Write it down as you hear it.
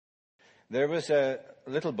There was a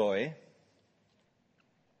little boy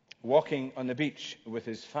walking on the beach with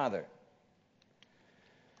his father.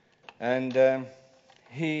 And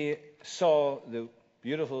he saw the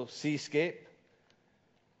beautiful seascape,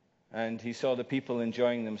 and he saw the people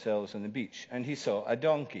enjoying themselves on the beach, and he saw a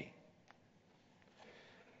donkey.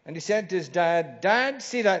 And he said to his dad, "Dad,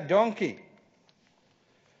 see that donkey?"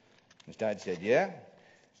 His dad said, "Yeah."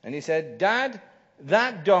 And he said, "Dad,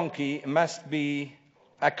 that donkey must be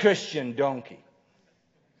a Christian donkey."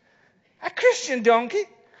 "A Christian donkey?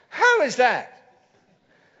 How is that?"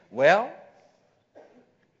 "Well,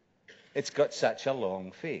 it's got such a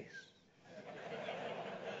long face."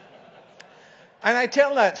 And I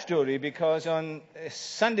tell that story because on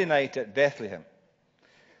Sunday night at Bethlehem,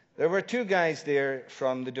 there were two guys there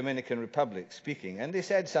from the Dominican Republic speaking, and they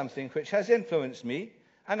said something which has influenced me,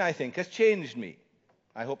 and I think has changed me.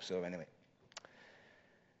 I hope so, anyway.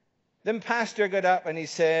 The pastor got up and he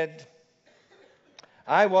said,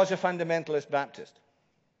 "I was a fundamentalist Baptist.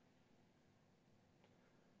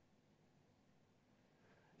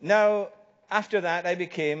 Now, after that, I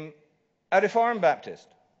became a Reformed Baptist.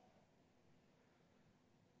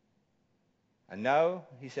 And now,"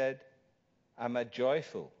 he said, "I'm a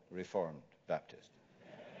joyful Reformed Baptist."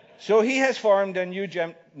 So he has formed a new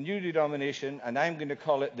denomination, and I'm going to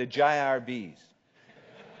call it the JRBs.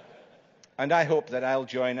 And I hope that I'll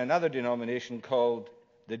join another denomination called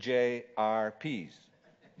the JRPs,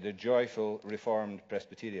 the Joyful Reformed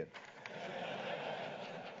Presbyterian.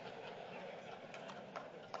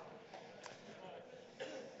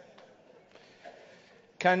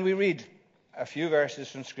 Can we read a few verses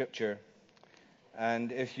from Scripture?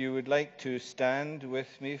 And if you would like to stand with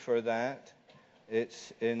me for that,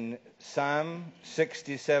 it's in Psalm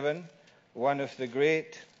 67, one of the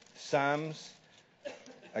great Psalms,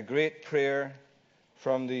 a great prayer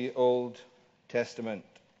from the Old Testament.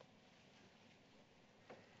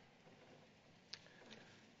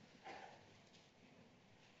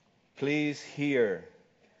 Please hear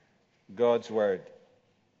God's word.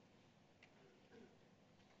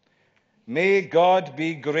 May God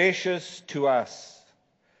be gracious to us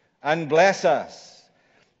and bless us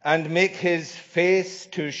and make his face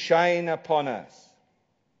to shine upon us,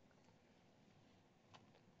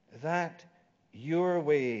 that your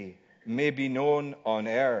way may be known on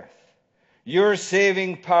earth, your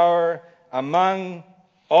saving power among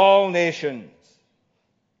all nations.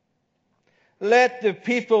 Let the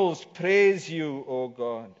peoples praise you, O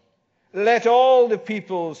God. Let all the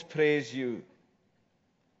peoples praise you.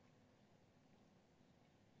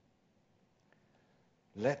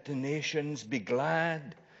 Let the nations be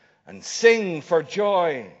glad and sing for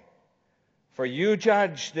joy, for you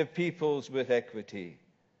judge the peoples with equity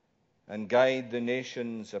and guide the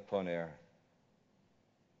nations upon earth.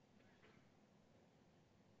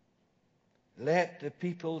 Let the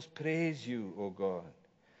peoples praise you, O God.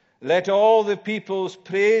 Let all the peoples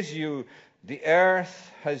praise you. The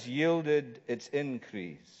earth has yielded its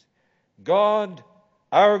increase. God,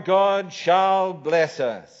 our God, shall bless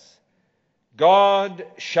us. God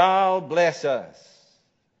shall bless us.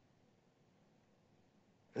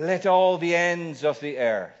 Let all the ends of the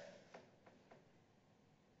earth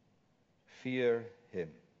fear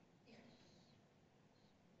him.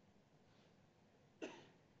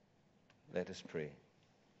 Let us pray.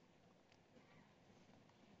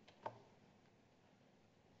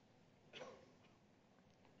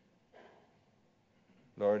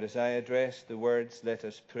 Lord, as I address the words, "Let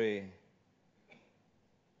us pray,"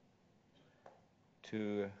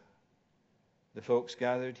 to the folks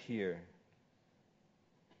gathered here,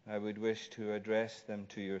 I would wish to address them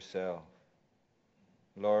to yourself.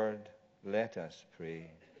 Lord, let us pray.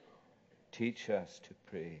 Teach us to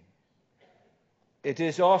pray. It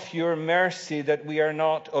is of your mercy that we are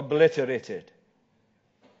not obliterated.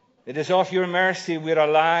 It is of your mercy we're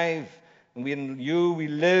alive, and in you we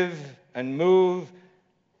live and move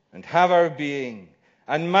and have our being.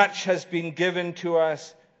 And much has been given to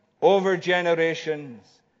us over generations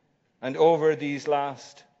and over these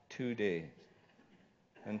last 2 days.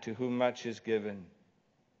 And to whom much is given,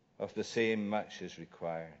 of the same much is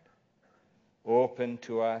required. Open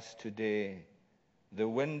to us today the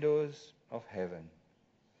windows of heaven,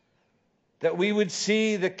 that we would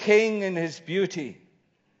see the King in his beauty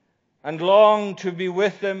and long to be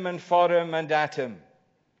with him and for him and at him.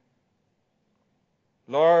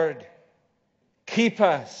 Lord, keep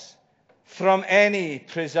us from any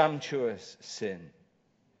presumptuous sin.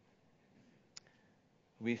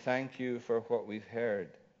 We thank you for what we've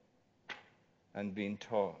heard and been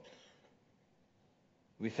taught.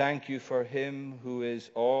 We thank you for him who is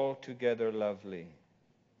altogether lovely.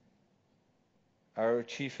 our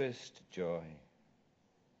chiefest joy.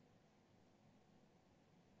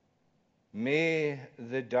 May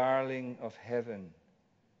the darling of heaven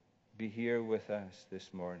be here with us this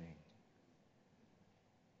morning.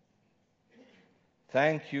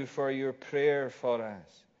 Thank you for your prayer for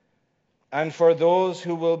us and for those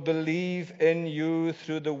who will believe in you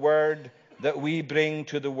through the word that we bring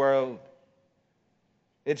to the world.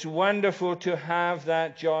 It's wonderful to have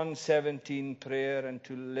that John 17 prayer and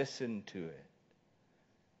to listen to it.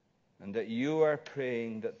 And that you are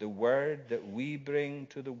praying that the word that we bring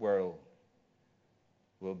to the world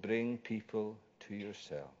will bring people to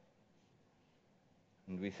yourself.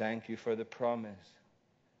 And we thank you for the promise.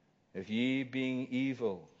 If ye being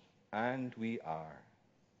evil, and we are,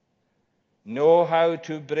 know how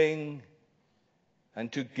to bring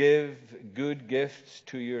and to give good gifts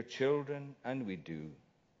to your children, and we do,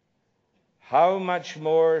 how much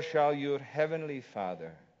more shall your heavenly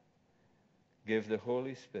Father give the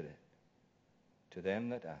Holy Spirit to them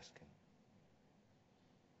that ask him?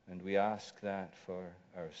 And we ask that for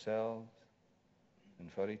ourselves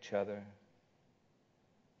and for each other.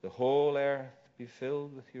 The whole earth be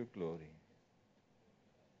filled with your glory.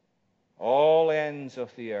 All ends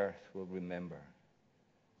of the earth will remember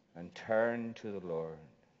and turn to the Lord.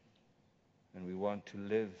 And we want to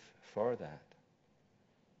live for that.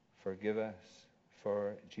 Forgive us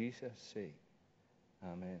for Jesus' sake.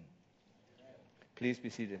 Amen. Please be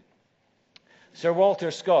seated. Sir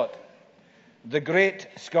Walter Scott, the great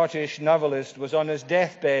Scottish novelist, was on his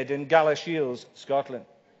deathbed in Galashiels, Scotland.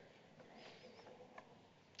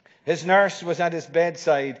 His nurse was at his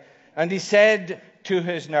bedside, and he said to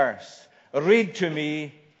his nurse, "Read to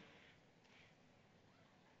me."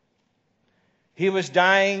 He was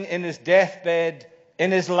dying in his deathbed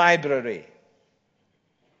in his library.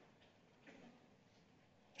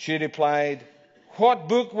 She replied, "What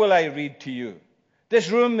book will I read to you? This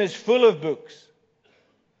room is full of books."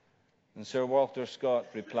 And Sir Walter Scott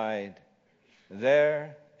replied,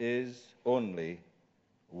 "There is only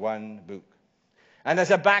one book." And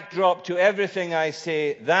as a backdrop to everything I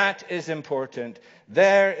say, that is important.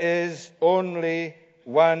 There is only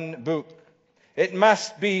one book. It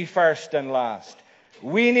must be first and last.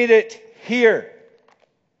 We need it here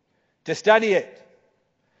to study it.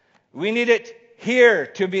 We need it here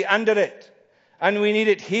to be under it. And we need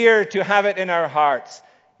it here to have it in our hearts.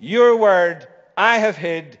 Your word I have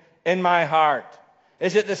hid in my heart.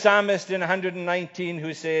 Is it the psalmist in 119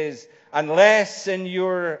 who says, "Unless in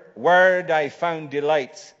your word I found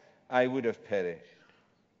delights, I would have perished"?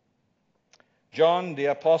 John, the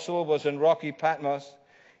apostle, was in rocky Patmos.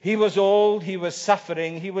 He was old, he was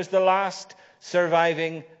suffering, he was the last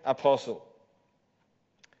surviving apostle.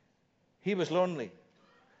 He was lonely.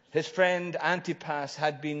 His friend Antipas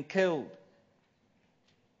had been killed.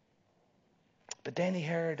 But then he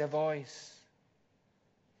heard a voice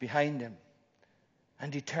behind him,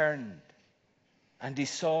 and he turned, and he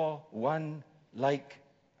saw one like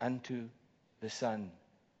unto the Son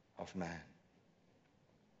of Man.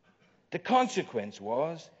 The consequence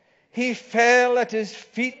was he fell at his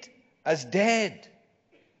feet as dead.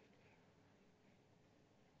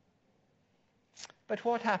 But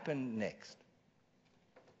what happened next?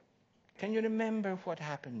 Can you remember what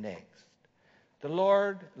happened next? The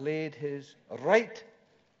Lord laid his right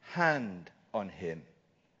hand on him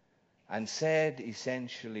and said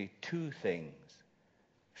essentially two things.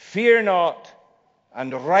 Fear not,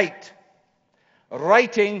 and write.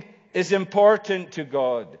 Writing is important to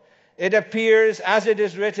God. It appears, as it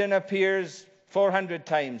is written, appears 400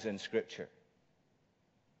 times in Scripture.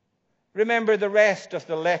 Remember the rest of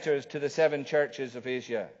the letters to the 7 churches of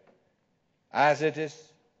Asia. As it is,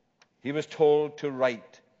 he was told to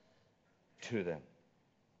write to them.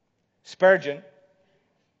 Spurgeon,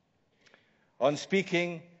 on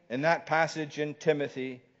speaking in that passage in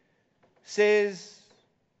Timothy, says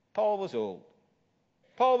Paul was old.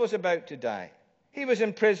 Paul was about to die. He was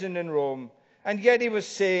in prison in Rome, and yet he was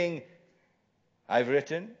saying, "I've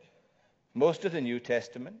written most of the New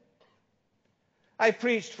Testament. I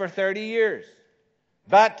preached for 30 years,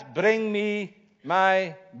 but bring me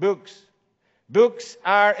my books." Books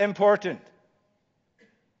are important.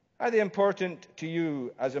 Are they important to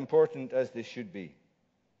you, as important as they should be?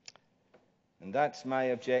 And that's my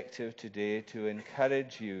objective today, to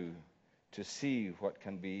encourage you to see what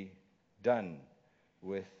can be done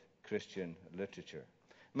with Christian literature.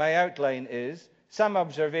 My outline is some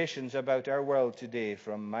observations about our world today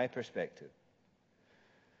from my perspective.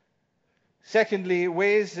 Secondly,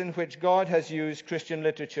 ways in which God has used Christian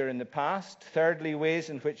literature in the past. Thirdly, ways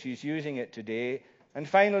in which he's using it today. And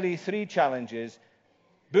finally, 3 challenges: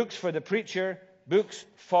 books for the preacher, books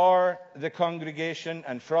for the congregation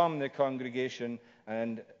and from the congregation,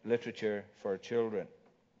 and literature for children.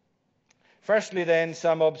 Firstly, then,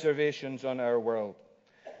 some observations on our world.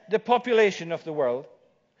 The population of the world,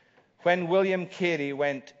 when William Carey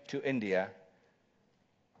went to India,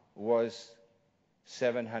 was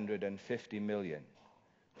 750 million,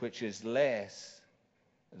 which is less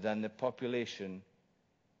than the population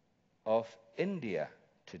of India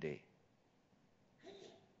today.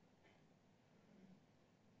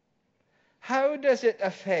 How does it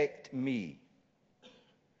affect me?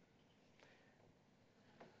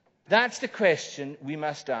 That's the question we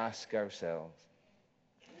must ask ourselves.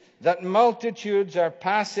 That multitudes are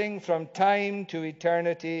passing from time to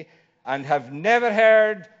eternity and have never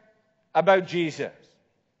heard about Jesus.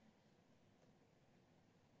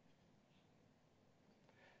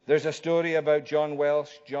 There's a story about John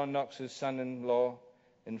Welsh, John Knox's son-in-law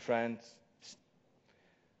in France.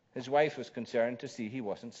 His wife was concerned to see he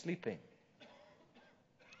wasn't sleeping.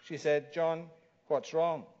 She said, "John, what's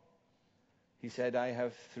wrong?" He said, "I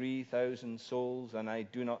have 3,000 souls, and I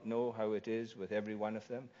do not know how it is with every one of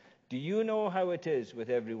them." Do you know how it is with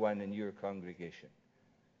everyone in your congregation?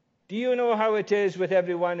 Do you know how it is with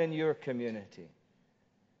everyone in your community?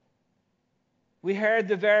 We heard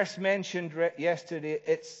the verse mentioned yesterday.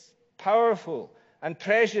 It's powerful and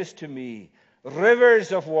precious to me.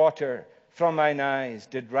 Rivers of water from mine eyes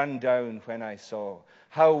did run down when I saw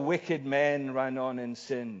how wicked men run on in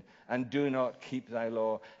sin and do not keep thy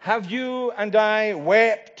law. Have you and I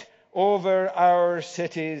wept over our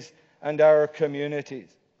cities and our communities?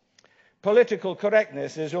 Political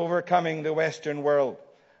correctness is overcoming the Western world.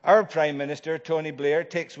 Our Prime Minister, Tony Blair,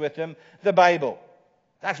 takes with him the Bible.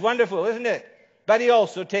 That's wonderful, isn't it? But he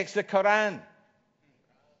also takes the Quran.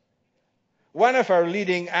 One of our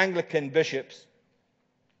leading Anglican bishops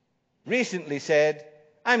recently said,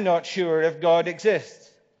 "I'm not sure if God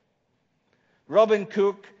exists." Robin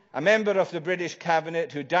Cook, a member of the British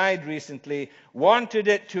cabinet who died recently, wanted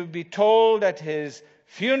it to be told at his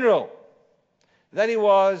funeral that he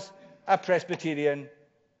was a Presbyterian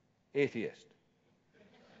atheist.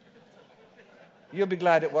 You'll be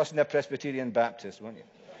glad it wasn't a Presbyterian Baptist, won't you?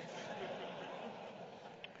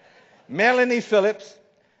 Melanie Phillips,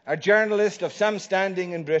 a journalist of some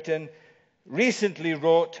standing in Britain, recently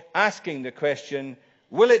wrote asking the question,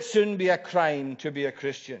 will it soon be a crime to be a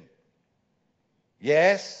Christian?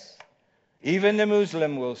 Yes, even the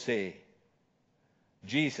Muslim will say,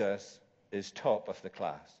 Jesus is top of the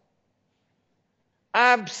class.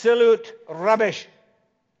 Absolute rubbish.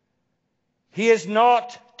 He is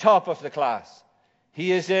not top of the class.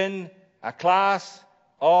 He is in a class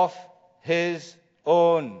of his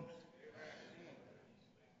own.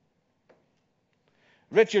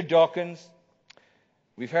 Richard Dawkins,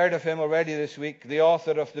 we've heard of him already this week, the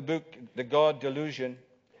author of the book, The God Delusion,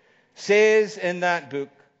 says in that book,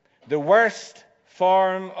 the worst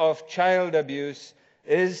form of child abuse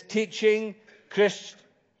is teaching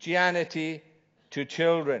Christianity to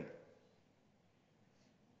children.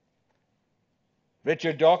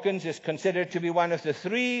 Richard Dawkins is considered to be one of the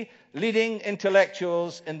three leading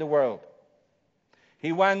intellectuals in the world.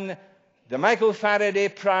 He won the Michael Faraday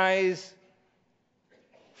Prize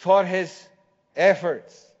for his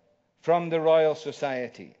efforts from the Royal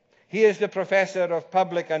Society. He is the professor of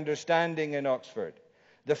public understanding in Oxford.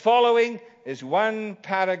 The following is one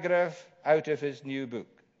paragraph out of his new book,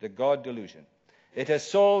 The God Delusion. It has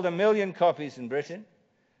sold 1 million copies in Britain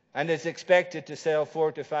and is expected to sell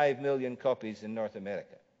 4 to 5 million copies in North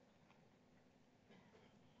America.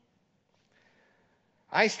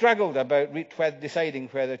 I struggled about deciding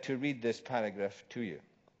whether to read this paragraph to you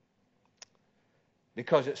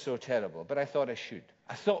because it's so terrible, but I thought I should.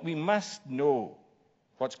 I thought we must know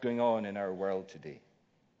what's going on in our world today.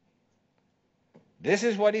 This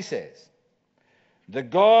is what he says. The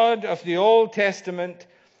God of the Old Testament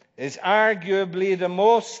is arguably the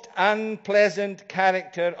most unpleasant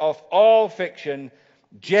character of all fiction,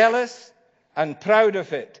 jealous and proud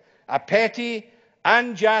of it, a petty,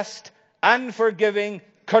 unjust, unforgiving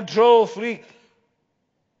control freak,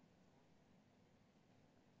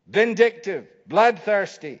 vindictive,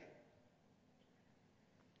 bloodthirsty.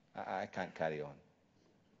 I can't carry on.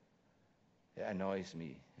 It annoys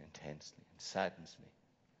me intensely and saddens me.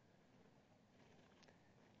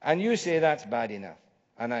 And you say that's bad enough.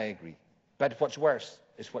 And I agree. But what's worse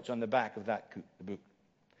is what's on the back of that book.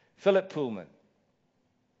 Philip Pullman.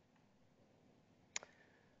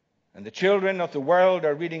 And the children of the world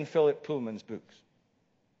are reading Philip Pullman's books.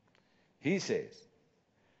 He says,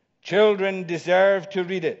 children deserve to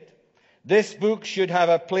read it. This book should have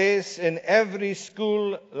a place in every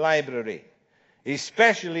school library,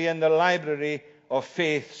 especially in the library of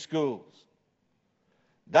faith schools.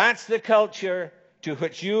 That's the culture to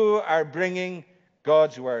which you are bringing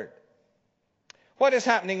God's word. What is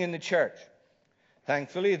happening in the church?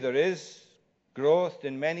 Thankfully, there is growth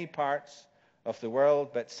in many parts of the world,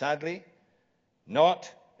 but sadly,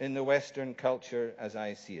 not in the Western culture as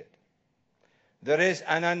I see it. There is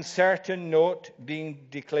an uncertain note being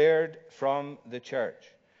declared from the church.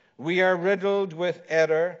 We are riddled with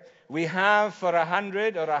error. We have for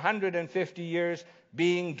 100 or 150 years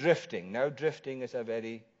been drifting. Now, drifting is a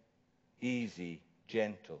very easy,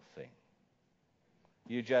 gentle thing.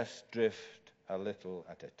 You just drift a little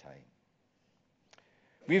at a time.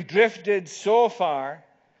 We've drifted so far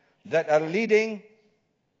that a leading,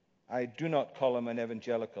 I do not call him an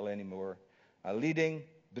evangelical anymore, a leading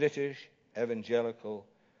British evangelical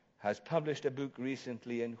has published a book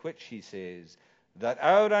recently in which he says that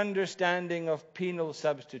our understanding of penal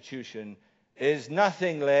substitution is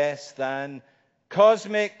nothing less than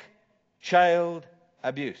cosmic child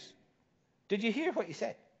abuse. Did you hear what he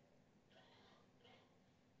said?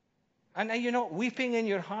 And now you're not weeping in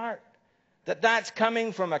your heart that that's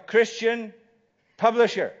coming from a Christian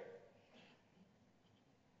publisher.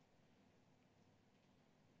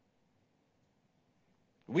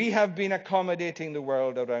 We have been accommodating the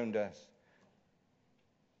world around us.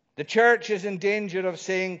 The church is in danger of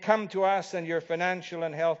saying, come to us and your financial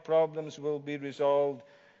and health problems will be resolved.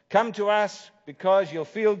 Come to us because you'll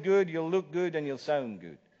feel good, you'll look good, and you'll sound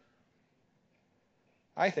good.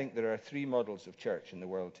 I think there are three models of church in the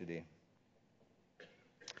world today.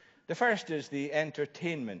 The first is the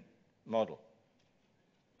entertainment model.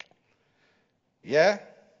 Yeah,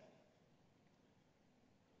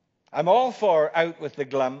 I'm all for out with the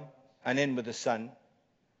glum and in with the sun.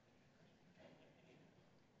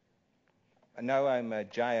 And now I'm a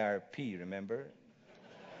JRP, remember?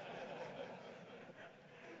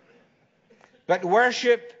 But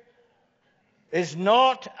worship is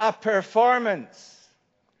not a performance.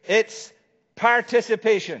 It's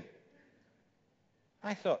participation.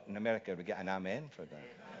 I thought in America we'd get an amen for that.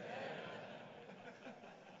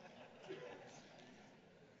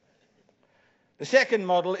 The second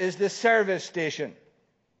model is the service station.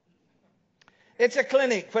 It's a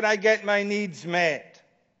clinic where I get my needs met.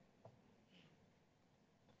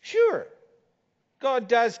 Sure, God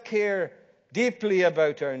does care deeply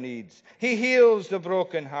about our needs. He heals the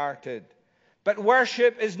brokenhearted. But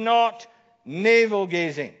worship is not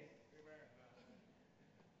navel-gazing.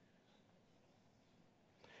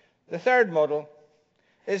 The third model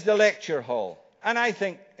is the lecture hall. And I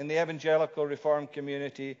think in the evangelical Reformed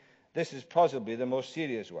community, this is possibly the most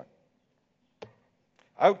serious one.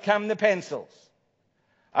 Out come the pencils.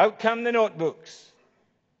 Out come the notebooks.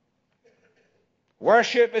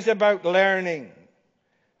 Worship is about learning,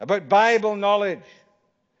 about Bible knowledge.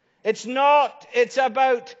 It's not, it's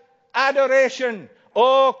about adoration.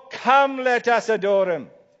 Oh, come, let us adore him.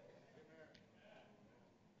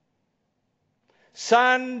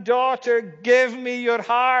 Son, daughter, give me your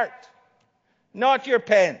heart, not your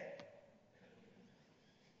pen.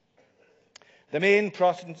 The main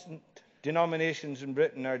Protestant denominations in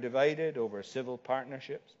Britain are divided over civil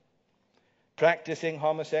partnerships. Practicing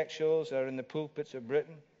homosexuals are in the pulpits of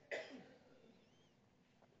Britain.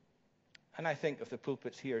 And I think of the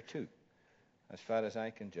pulpits here too, as far as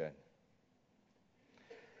I can judge.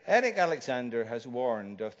 Eric Alexander has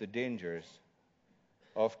warned of the dangers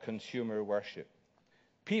of consumer worship.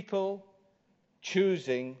 People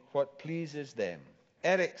choosing what pleases them.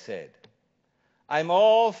 Eric said, I'm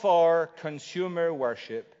all for consumer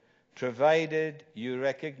worship, provided you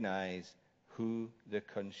recognize who the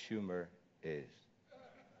consumer is.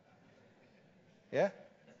 Yeah?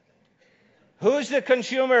 Who's the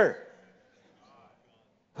consumer?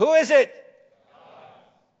 Who is it?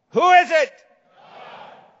 Who is it?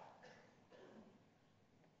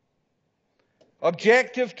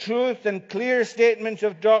 Objective truth and clear statements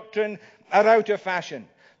of doctrine are out of fashion.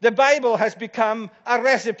 The Bible has become a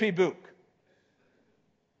recipe book.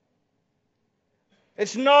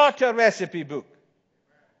 It's not a recipe book.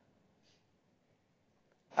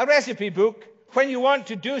 A recipe book, when you want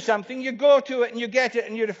to do something, you go to it and you get it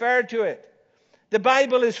and you refer to it. The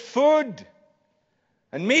Bible is food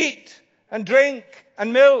and meat and drink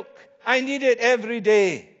and milk. I need it every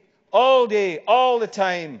day, all the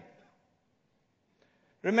time.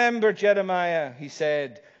 Remember Jeremiah, he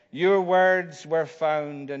said, your words were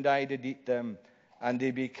found and I did eat them, and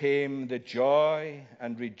they became the joy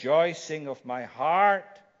and rejoicing of my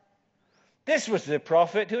heart. This was the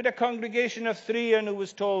prophet who had a congregation of 3 and who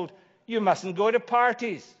was told, you mustn't go to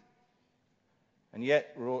parties. And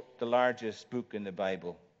yet wrote the largest book in the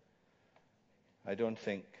Bible. I don't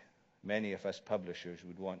think Many of us publishers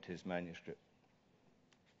would want his manuscript.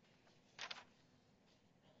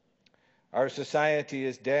 Our society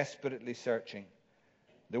is desperately searching.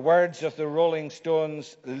 The words of the Rolling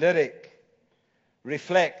Stones lyric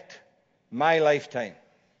reflect my lifetime.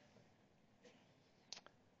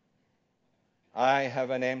 I have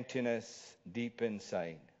an emptiness deep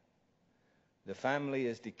inside. The family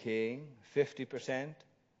is decaying. 50%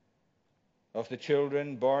 of the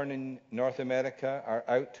children born in North America are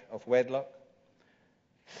out of wedlock.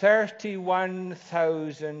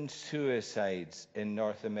 31,000 suicides in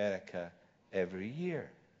North America every year.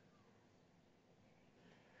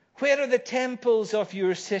 Where are the temples of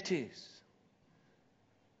your cities?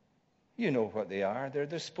 You know what they are. They're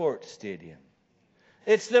the sports stadium.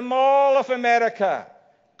 It's the Mall of America.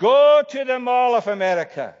 Go to the Mall of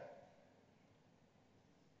America.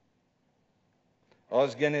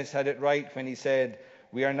 Os Guinness had it right when he said,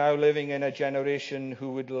 we are now living in a generation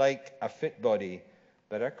who would like a fit body,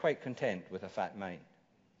 but are quite content with a fat mind.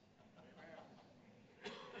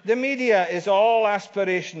 The media is all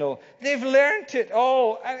aspirational. They've learnt it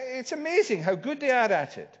all. It's amazing how good they are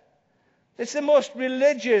at it. It's the most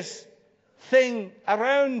religious thing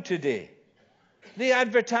around today. The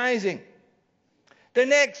advertising. The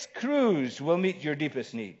next cruise will meet your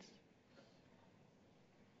deepest needs.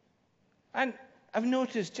 And I've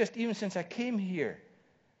noticed just even since I came here,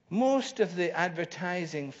 most of the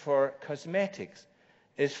advertising for cosmetics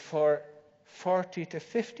is for 40 to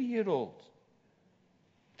 50-year-olds.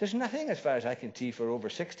 There's nothing, as far as I can see, for over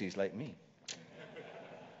 60s like me.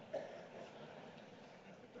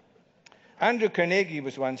 Andrew Carnegie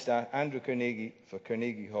for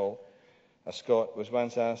Carnegie Hall, a Scot, was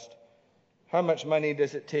once asked, how much money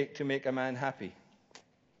does it take to make a man happy?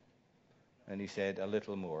 And he said, a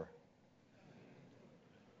little more.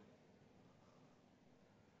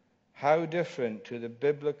 How different to the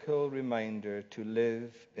biblical reminder to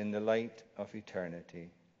live in the light of eternity,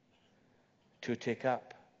 to take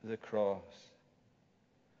up the cross.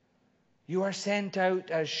 You are sent out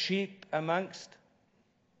as sheep amongst.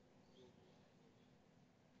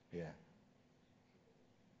 Yeah.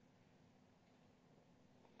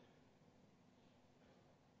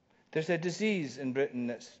 There's a disease in Britain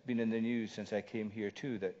that's been in the news since I came here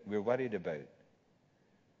too that we're worried about.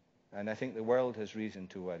 And I think the world has reason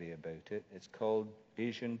to worry about it. It's called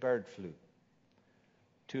Asian bird flu.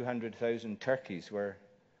 200,000 turkeys were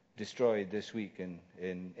destroyed this week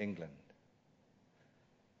in England.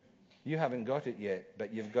 You haven't got it yet,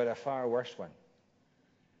 but you've got a far worse one.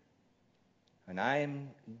 And I've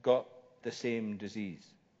got the same disease.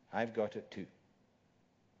 I've got it too.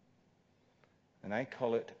 And I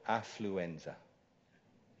call it affluenza.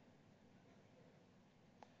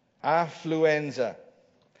 Affluenza.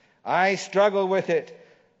 I struggle with it.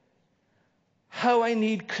 How I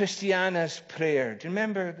need Christiana's prayer. Do you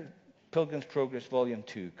remember Pilgrim's Progress, Volume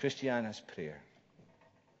 2, Christiana's prayer?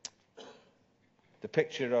 The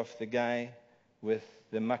picture of the guy with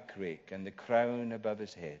the muck rake and the crown above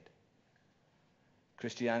his head.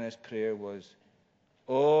 Christiana's prayer was,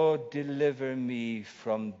 oh, deliver me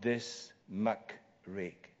from this muck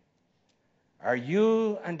rake. Are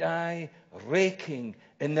you and I raking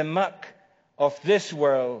in the muck of this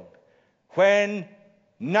world when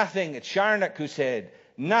nothing, it's Charnock who said,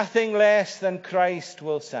 nothing less than Christ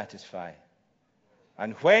will satisfy.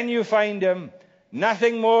 And when you find him,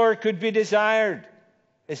 nothing more could be desired.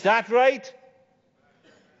 Is that right?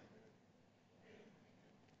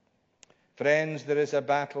 Friends, there is a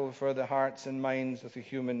battle for the hearts and minds of the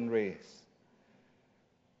human race.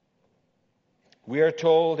 We are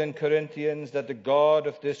told in Corinthians that the God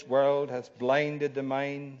of this world has blinded the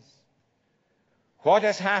minds. What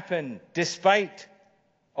has happened despite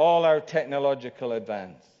all our technological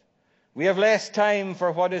advance? We have less time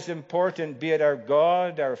for what is important, be it our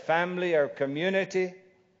God, our family, our community,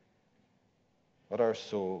 or our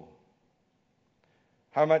soul.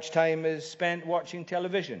 How much time is spent watching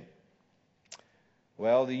television?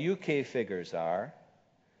 Well, the UK figures are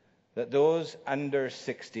that those under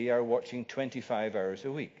 60 are watching 25 hours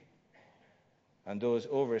a week, and those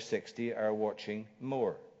over 60 are watching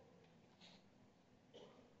more.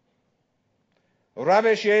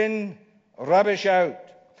 Rubbish in, rubbish out.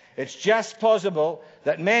 It's just possible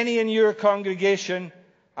that many in your congregation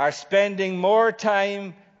are spending more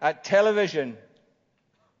time at television.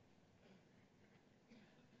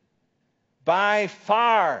 By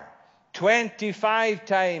far, 25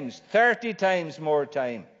 times, 30 times more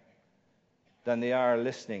time than they are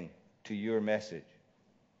listening to your message.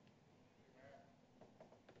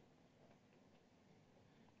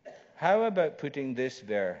 How about putting this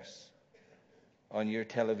verse on your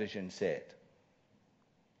television set?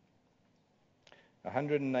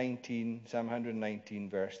 Psalm 119,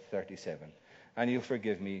 verse 37. And you'll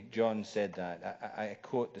forgive me, John said that. I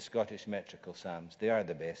quote the Scottish metrical psalms. They are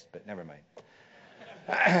the best, but never mind.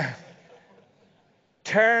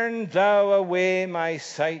 Turn thou away my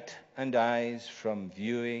sight and eyes from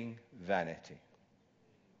viewing vanity.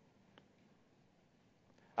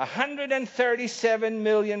 $137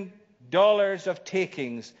 million of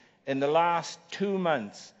takings in the last 2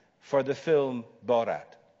 months for the film Borat.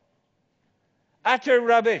 Utter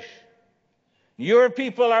rubbish. Your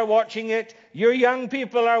people are watching it. Your young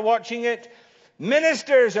people are watching it.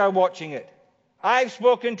 Ministers are watching it. I've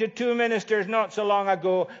spoken to 2 ministers not so long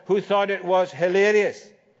ago who thought it was hilarious.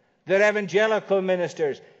 They're evangelical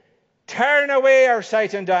ministers. Turn away our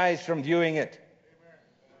sight and eyes from viewing it.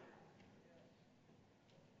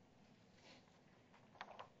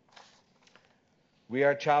 We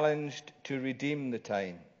are challenged to redeem the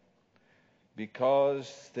time,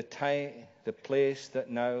 because the place that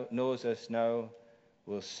now knows us now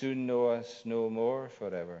will soon know us no more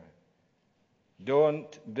forever.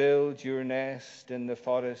 Don't build your nest in the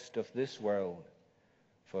forest of this world,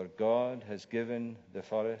 for God has given the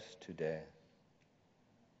forest to death.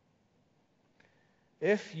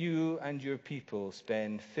 If you and your people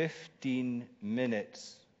spend 15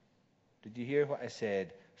 minutes, did you hear what I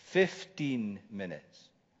said? 15 minutes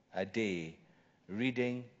a day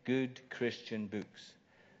reading good Christian books.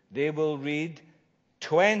 They will read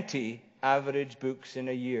 20 average books in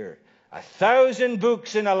a year, 1,000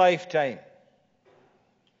 books in a lifetime.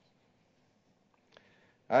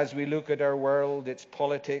 As we look at our world, its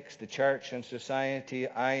politics, the church and society,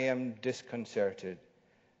 I am disconcerted.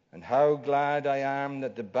 And how glad I am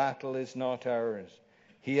that the battle is not ours.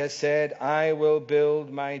 He has said, I will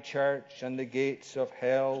build my church, and the gates of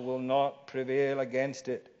hell will not prevail against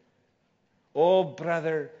it. Oh,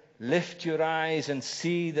 brother, lift your eyes and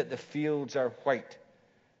see that the fields are white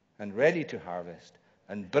and ready to harvest,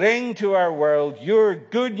 and bring to our world your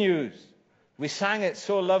good news. We sang it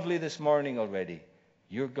so lovely this morning already.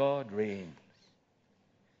 Your God reigns.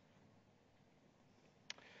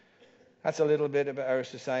 That's a little bit about our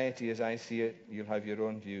society as I see it. You'll have your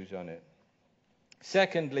own views on it.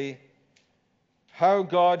 Secondly, how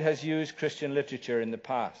God has used Christian literature in the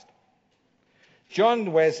past.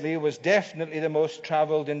 John Wesley was definitely the most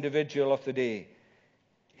traveled individual of the day.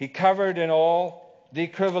 He covered in all the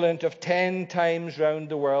equivalent of 10 times round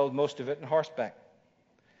the world, most of it on horseback.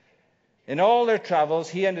 In all their travels,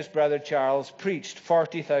 he and his brother Charles preached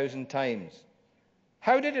 40,000 times.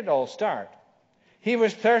 How did it all start? He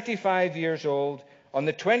was 35 years old. On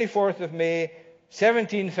the 24th of May,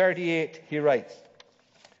 1738, he writes,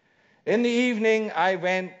 in the evening I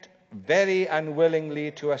went very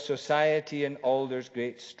unwillingly to a society in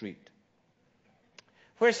Aldersgate Street,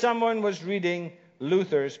 where someone was reading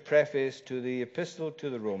Luther's preface to the Epistle to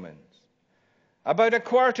the Romans. About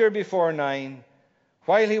 9:15,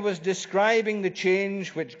 while he was describing the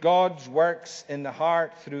change which God works in the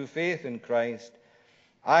heart through faith in Christ,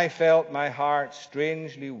 I felt my heart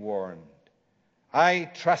strangely warmed. I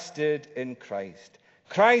trusted in Christ,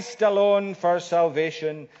 Christ alone for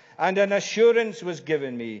salvation, and an assurance was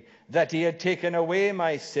given me that he had taken away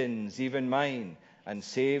my sins, even mine, and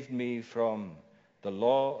saved me from the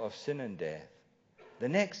law of sin and death. The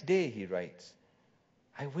next day, he writes,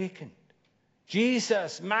 I wakened.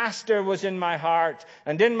 Jesus, Master, was in my heart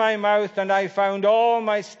and in my mouth, and I found all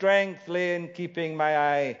my strength lay in keeping my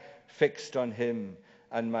eye fixed on him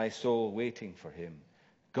and my soul waiting for him.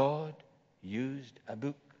 God used a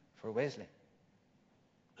book for Wesley.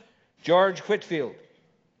 George Whitefield.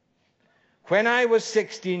 When I was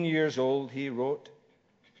 16 years old, he wrote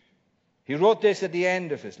this at the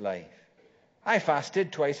end of his life. I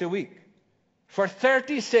fasted twice a week for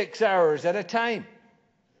 36 hours at a time.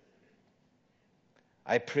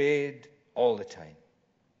 I prayed all the time.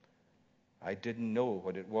 I didn't know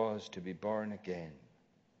what it was to be born again.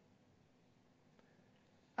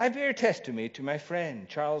 I bear testimony to my friend,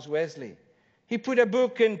 Charles Wesley. He put a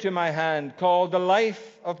book into my hand called The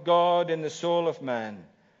Life of God in the Soul of Man,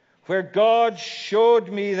 where God showed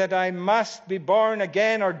me that I must be born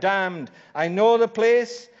again or damned. I know the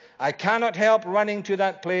place. I cannot help running to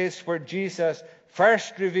that place where Jesus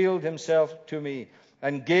first revealed himself to me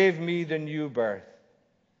and gave me the new birth.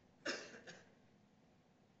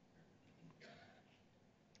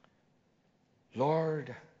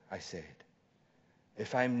 Lord, I said,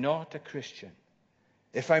 if I'm not a Christian,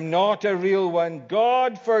 if I'm not a real one,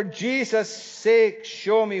 God, for Jesus' sake,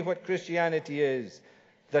 show me what Christianity is,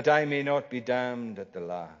 that I may not be damned at the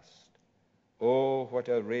last. Oh, what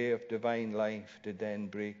a ray of divine life did then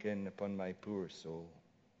break in upon my poor soul.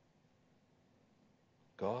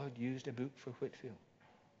 God used a book for Whitefield.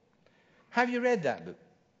 Have you read that book?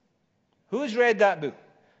 Who's read that book?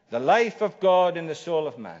 The Life of God in the Soul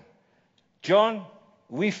of Man. John,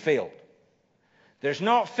 we failed. There's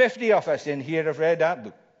not 50 of us in here have read that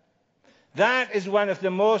book. That is one of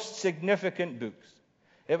the most significant books.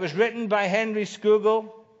 It was written by Henry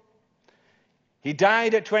Scougal. He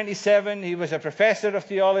died at 27. He was a professor of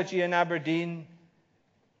theology in Aberdeen.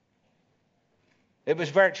 It was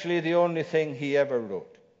virtually the only thing he ever wrote.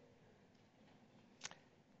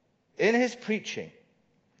 In his preaching,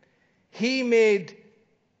 he made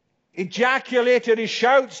ejaculatory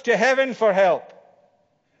shouts to heaven for help.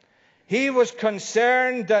 He was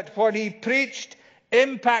concerned that what he preached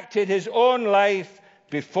impacted his own life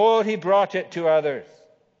before he brought it to others.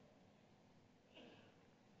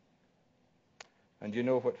 And you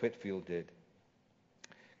know what Whitefield did.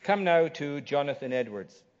 Come now to Jonathan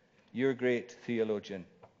Edwards, your great theologian.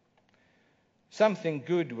 Something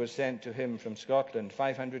good was sent to him from Scotland,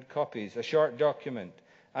 500 copies, a short document,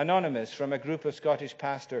 anonymous from a group of Scottish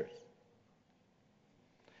pastors.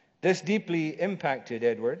 This deeply impacted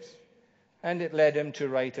Edwards, and it led him to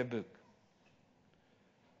write a book.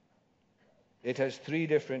 It has 3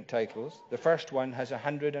 different titles. The first one has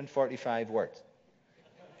 145 words.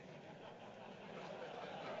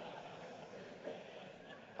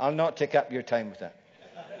 I'll not take up your time with that.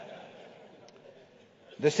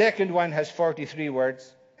 The second one has 43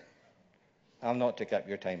 words. I'll not take up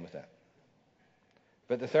your time with that.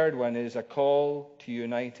 But the third one is a call to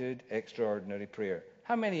united, extraordinary prayer.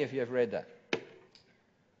 How many of you have read that?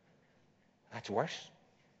 That's worse.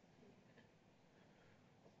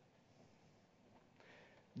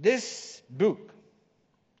 This book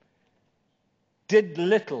did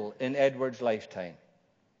little in Edward's lifetime.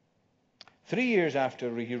 3 years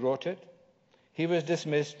after he wrote it, he was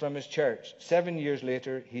dismissed from his church. 7 years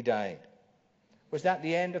later, he died. Was that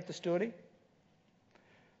the end of the story?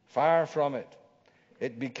 Far from it.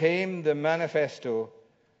 It became the manifesto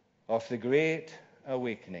of the Great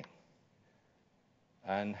Awakening.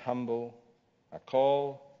 And humble, a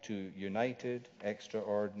call to united,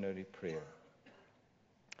 extraordinary prayer.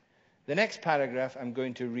 The next paragraph I'm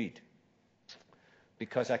going to read,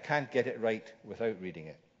 because I can't get it right without reading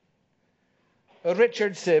it.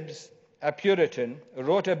 Richard Sibbes, a Puritan,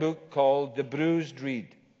 wrote a book called The Bruised Reed.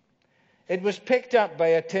 It was picked up by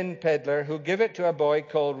a tin peddler who gave it to a boy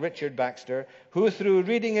called Richard Baxter, who through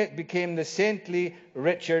reading it became the saintly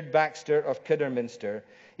Richard Baxter of Kidderminster.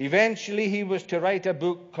 Eventually he was to write a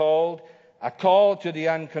book called A Call to the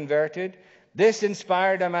Unconverted. This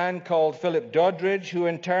inspired a man called Philip Doddridge, who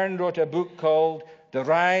in turn wrote a book called The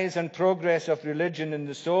Rise and Progress of Religion in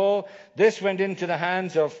the Soul. This went into the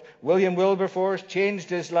hands of William Wilberforce, changed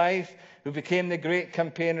his life, who became the great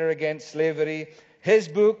campaigner against slavery. His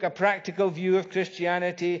book, A Practical View of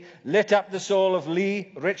Christianity, lit up the soul of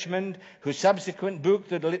Lee Richmond, whose subsequent book,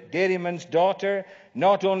 The Dairyman's Daughter,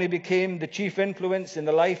 not only became the chief influence in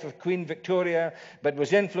the life of Queen Victoria, but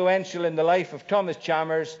was influential in the life of Thomas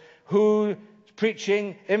Chalmers, whose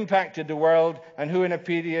preaching impacted the world and who in a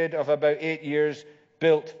period of about 8 years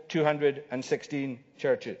built 216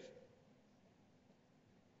 churches.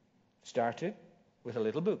 Started with a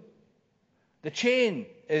little book. The chain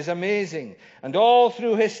is amazing. And all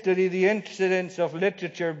through history, the incidents of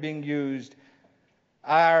literature being used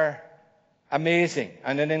are amazing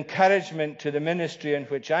and an encouragement to the ministry in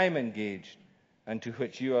which I'm engaged and to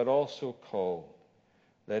which you are also called.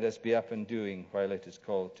 Let us be up and doing while it is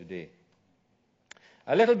called today.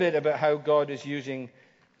 A little bit about how God is using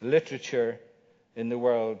literature in the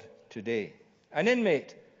world today. An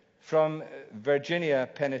inmate from Virginia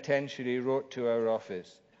Penitentiary wrote to our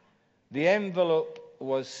office. The envelope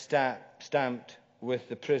was stamped with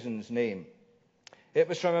the prison's name. It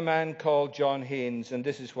was from a man called John Haynes, and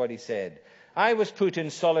this is what he said. I was put in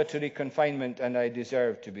solitary confinement and I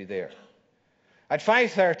deserved to be there. At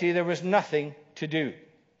 5:30 there was nothing to do.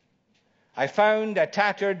 I found a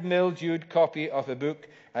tattered, mildewed copy of a book.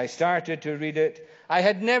 I started to read it. I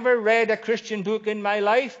had never read a Christian book in my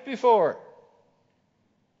life before.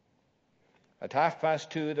 At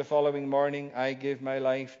 2:30 the following morning, I gave my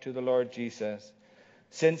life to the Lord Jesus.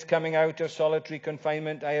 Since coming out of solitary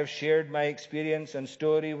confinement, I have shared my experience and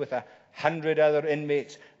story with 100 other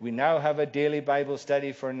inmates. We now have a daily Bible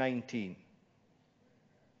study for 19.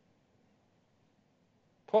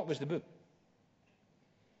 What was the book?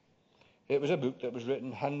 It was a book that was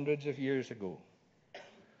written hundreds of years ago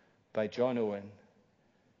by John Owen,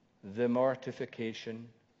 The Mortification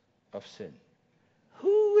of Sin.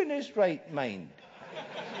 Who in his right mind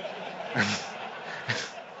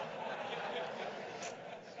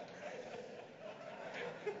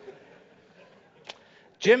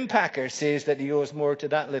Jim Packer says that he owes more to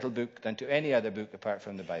that little book than to any other book apart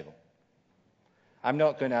from the Bible. I'm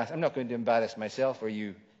not going to embarrass myself or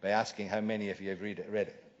you by asking how many of you have read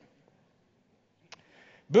it.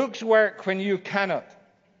 Books work when you cannot.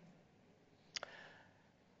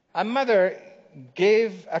 A mother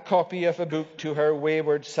gave a copy of a book to her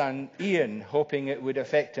wayward son, Ian, hoping it would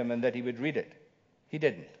affect him and that he would read it. He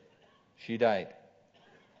didn't. She died.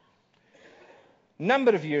 A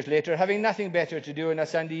number of years later, having nothing better to do on a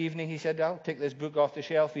Sunday evening, he said, I'll take this book off the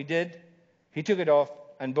shelf. He did. He took it off,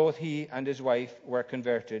 and both he and his wife were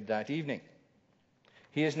converted that evening.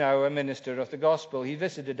 He is now a minister of the gospel. He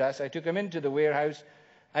visited us. I took him into the warehouse,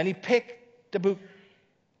 and he picked the book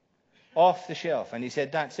off the shelf, and he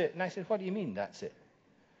said, that's it. And I said, what do you mean, that's it?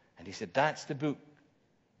 And he said, that's the book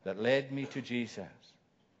that led me to Jesus.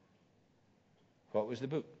 What was the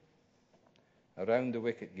book? Around the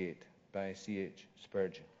Wicket Gate by C.H.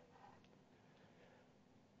 Spurgeon.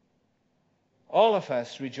 All of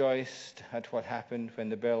us rejoiced at what happened when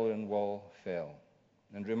the Berlin Wall fell,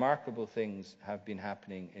 and remarkable things have been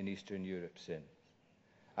happening in Eastern Europe since.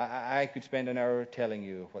 I could spend an hour telling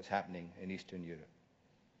you what's happening in Eastern Europe.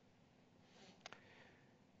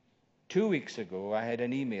 2 weeks ago, I had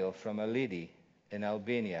an email from a lady in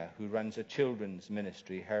Albania who runs a children's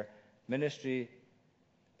ministry. Her ministry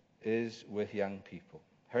is with young people.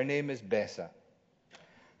 Her name is Bessa.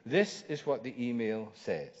 This is what the email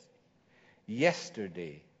says.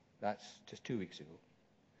 Yesterday, that's just 2 weeks ago,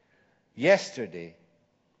 yesterday,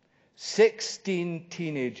 16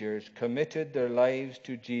 teenagers committed their lives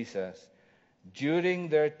to Jesus during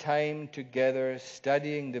their time together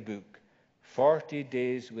studying the book 40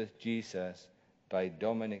 Days with Jesus by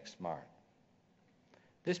Dominic Smart.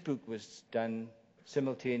 This book was done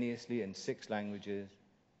simultaneously in 6 languages.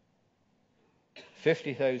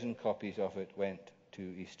 50,000 copies of it went to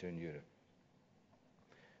Eastern Europe.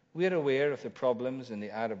 We're aware of the problems in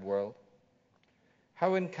the Arab world.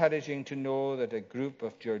 How encouraging to know that a group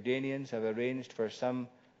of Jordanians have arranged for some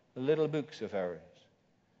little books of ours.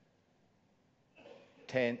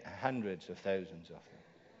 Hundreds of thousands of them.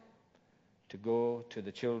 To go to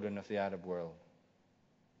the children of the Arab world.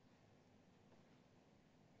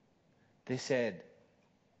 They said,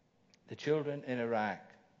 the children in Iraq,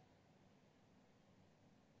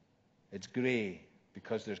 it's grey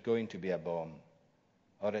because there's going to be a bomb,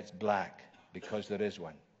 or it's black because there is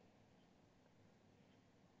one.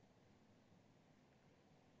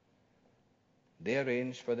 They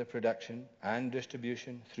arranged for the production and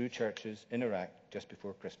distribution through churches in Iraq just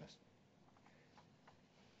before Christmas.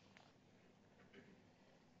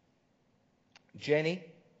 Jenny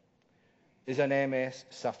is an MS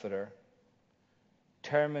sufferer,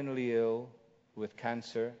 terminally ill with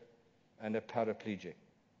cancer and a paraplegic.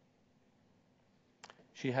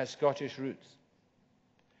 She has Scottish roots.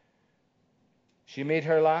 She made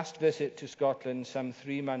her last visit to Scotland some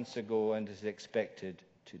 3 months ago and is expected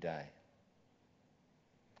to die.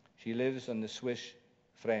 She lives on the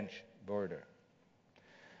Swiss-French border.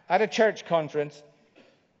 At a church conference,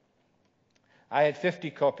 I had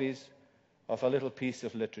 50 copies of a little piece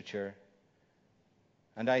of literature,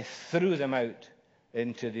 and I threw them out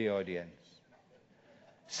into the audience.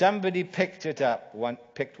 Somebody picked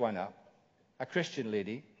one up, a Christian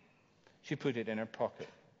lady. She put it in her pocket.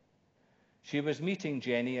 She was meeting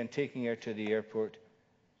Jenny and taking her to the airport.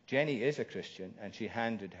 Jenny is a Christian, and she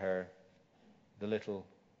handed her the little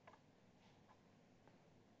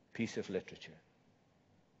piece of literature.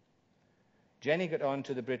 Jenny got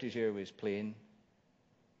onto the British Airways plane,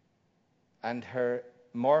 and her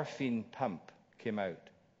morphine pump came out.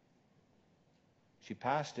 She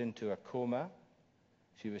passed into a coma.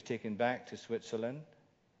 She was taken back to Switzerland.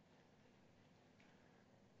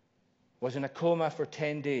 Was in a coma for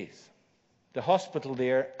 10 days. The hospital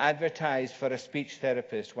there advertised for a speech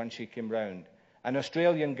therapist when she came round. An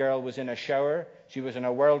Australian girl was in a shower. She was on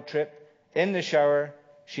a world trip. In the shower,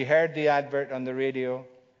 she heard the advert on the radio.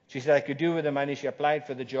 She said, I could do with the money. She applied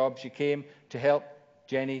for the job. She came to help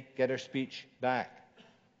Jenny get her speech back.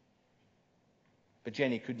 But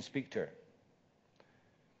Jenny couldn't speak to her.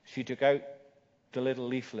 She took out the little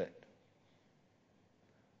leaflet,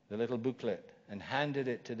 the little booklet, and handed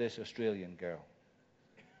it to this Australian girl.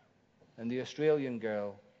 And the Australian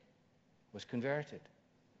girl was converted.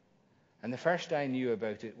 And the first I knew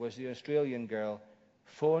about it was the Australian girl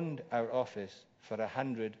phoned our office for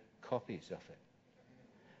 100 copies of it.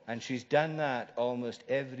 And she's done that almost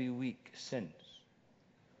every week since.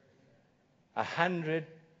 100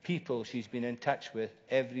 people she's been in touch with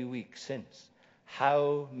every week since.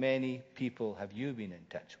 How many people have you been in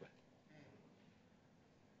touch with?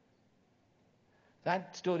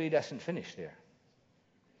 That story doesn't finish there.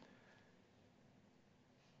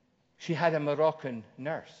 She had a Moroccan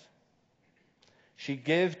nurse. She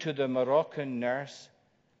gave to the Moroccan nurse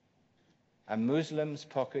a Muslim's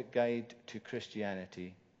pocket guide to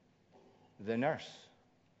Christianity. The nurse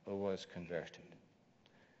was converted.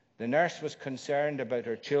 The nurse was concerned about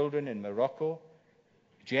her children in Morocco.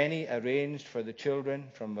 Jenny arranged for the children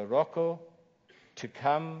from Morocco to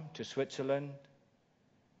come to Switzerland.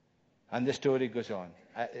 And the story goes on.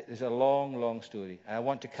 It's a long, long story. And I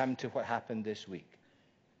want to come to what happened this week.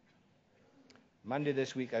 Monday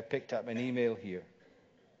this week, I picked up an email here.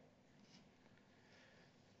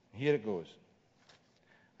 Here it goes.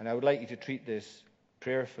 And I would like you to treat this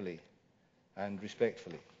prayerfully and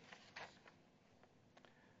respectfully.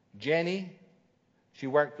 Jenny, she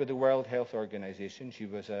worked with the World Health Organization. She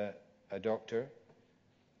was a doctor.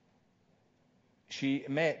 She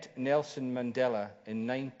met Nelson Mandela in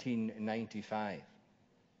 1995.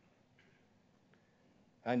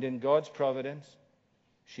 And in God's providence,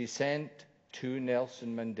 she sent to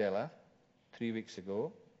Nelson Mandela 3 weeks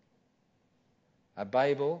ago a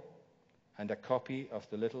Bible and a copy of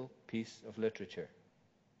the little piece of literature.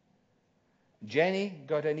 Jenny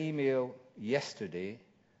got an email yesterday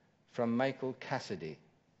from Michael Cassidy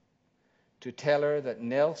to tell her that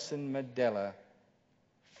Nelson Mandela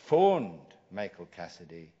phoned Michael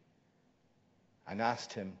Cassidy and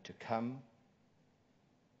asked him to come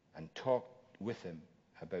and talk with him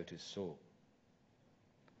about his soul.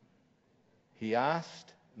 He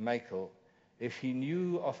asked Michael if he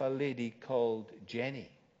knew of a lady called Jenny.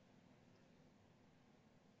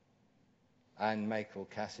 And Michael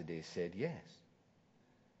Cassidy said yes.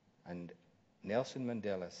 And Nelson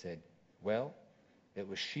Mandela said, well, it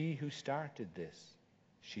was she who started this.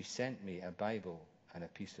 She sent me a Bible and a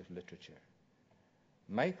piece of literature.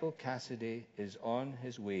 Michael Cassidy is on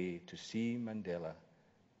his way to see Mandela.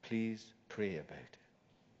 Please pray about it.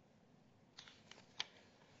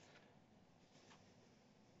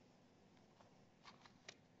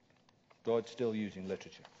 God's still using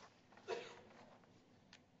literature.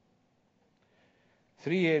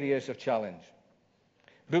 3 areas of challenge.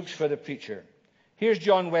 Books for the preacher. Here's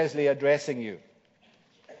John Wesley addressing you.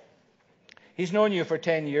 He's known you for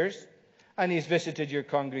 10 years, and he's visited your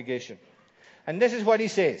congregation. And this is what he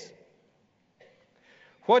says.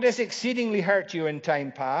 What has exceedingly hurt you in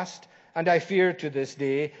time past, and I fear to this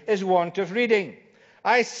day, is want of reading.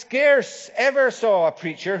 I scarce ever saw a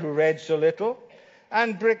preacher who read so little,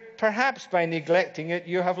 and perhaps by neglecting it,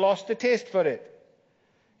 you have lost the taste for it.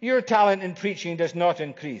 Your talent in preaching does not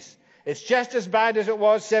increase. It's just as bad as it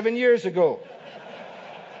was 7 years ago.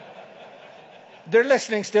 They're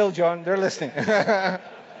listening still, John. They're listening.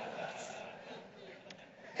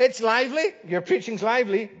 It's lively. Your preaching's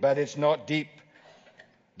lively, but it's not deep.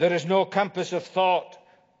 There is no compass of thought.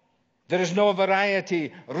 There is no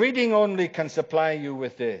variety. Reading only can supply you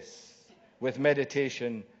with this, with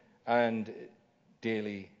meditation and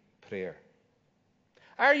daily prayer.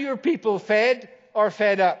 Are your people fed or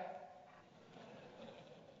fed up?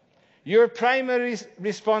 Your primary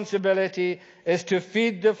responsibility is to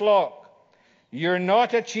feed the flock. You're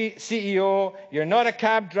not a CEO, you're not a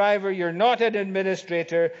cab driver, you're not an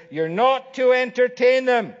administrator, you're not to entertain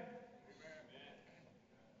them.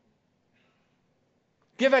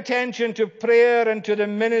 Give attention to prayer and to the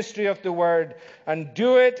ministry of the Word, and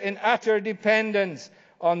do it in utter dependence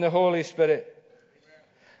on the Holy Spirit.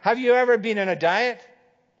 Have you ever been on a diet?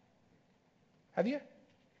 Have you?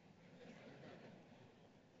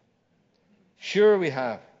 Sure we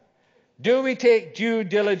have. Do we take due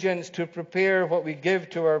diligence to prepare what we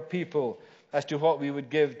give to our people as to what we would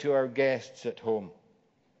give to our guests at home?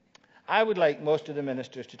 I would like most of the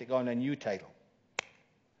ministers to take on a new title.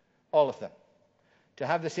 All of them. To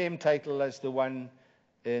have the same title as the one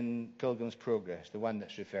in Pilgrim's Progress, the one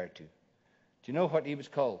that's referred to. Do you know what he was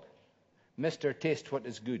called? Mr. Taste What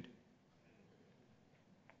Is Good.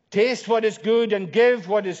 Taste what is good and give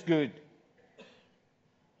what is good.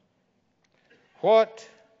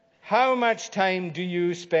 How much time do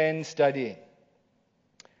you spend studying?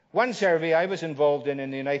 One survey I was involved in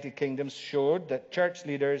the United Kingdom showed that church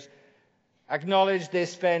leaders acknowledge they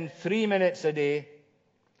spend 3 minutes a day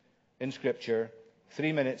in Scripture,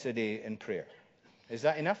 3 minutes a day in prayer. Is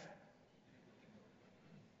that enough?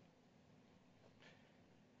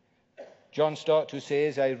 John Stott, who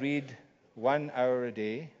says, I read 1 hour a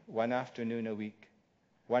day, 1 afternoon a week,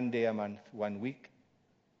 1 day a month, 1 week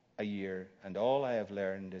a year, and all I have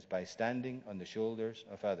learned is by standing on the shoulders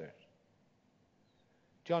of others.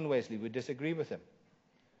 John Wesley would disagree with him.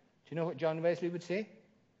 Do you know what John Wesley would say?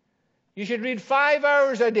 You should read 5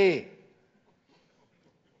 hours a day.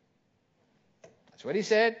 That's what he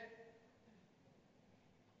said.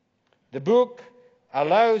 The book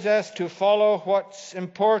allows us to follow what's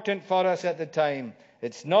important for us at the time.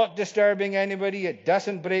 It's not disturbing anybody. It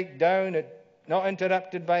doesn't break down. It's not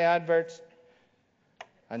interrupted by adverts,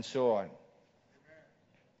 and so on.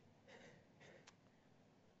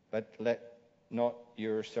 But let not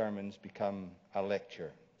your sermons become a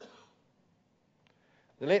lecture.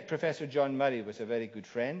 The late Professor John Murray was a very good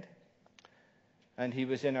friend, and he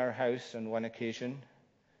was in our house on one occasion.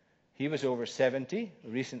 He was over 70,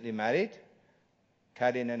 recently married.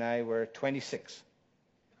 Karen and I were 26.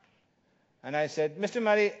 And I said, Mr.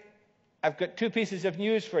 Murray, I've got 2 pieces of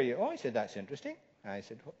news for you. Oh, he said, that's interesting.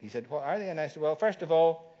 He said, what are they? And I said, well, first of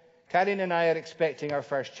all, Karen and I are expecting our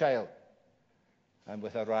first child. And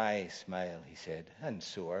with a wry smile, he said, and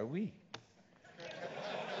so are we.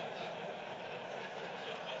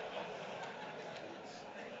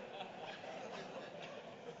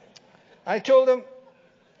 I told him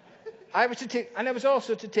I was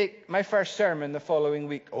also to take my first sermon the following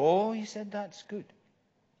week. Oh, he said, that's good.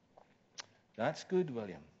 That's good,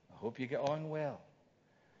 William. I hope you get on well.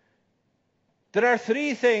 There are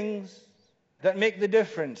 3 things that make the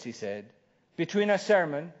difference, he said, between a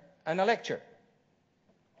sermon and a lecture.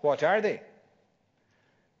 What are they?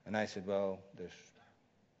 And I said, well, there's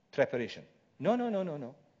preparation.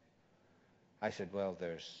 No. I said, well,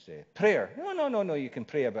 there's prayer. No. You can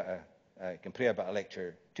pray about a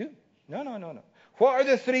lecture too. No. What are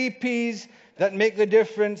the 3 P's that make the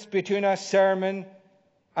difference between a sermon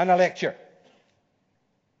and a lecture?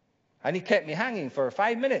 And he kept me hanging for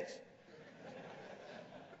 5 minutes.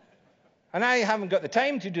 And I haven't got the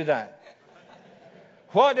time to do that.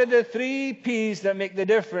 What are the 3 P's that make the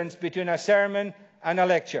difference between a sermon and a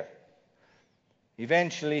lecture?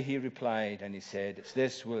 Eventually he replied and he said, it's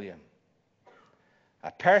this, William.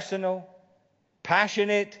 A personal,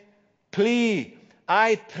 passionate plea.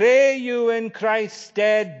 I pray you in Christ's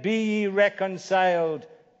stead, be ye reconciled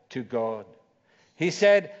to God. He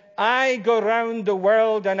said, I go round the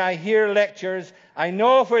world and I hear lectures. I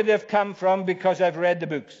know where they've come from because I've read the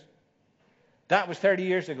books. That was 30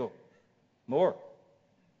 years ago. More.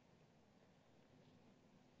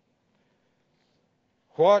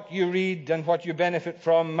 What you read and what you benefit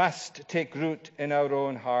from must take root in our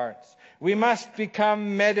own hearts. We must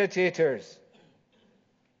become meditators.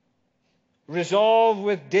 Resolve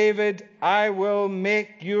with David, I will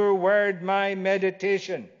make your word my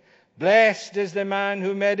meditation. Blessed is the man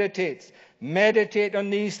who meditates. Meditate on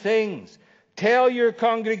these things. Tell your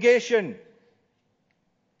congregation.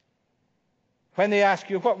 When they ask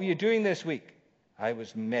you, what were you doing this week? I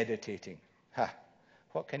was meditating.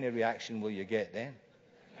 What kind of reaction will you get then?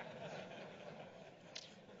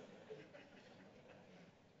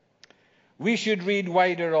 We should read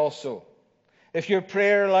wider also. If your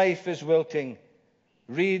prayer life is wilting,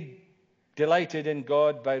 read Delighted in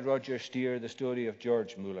God by Roger Steer, the story of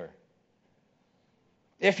George Mueller.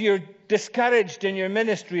 If you're discouraged in your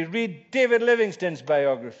ministry, read David Livingstone's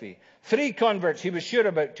biography. 3 converts, he was sure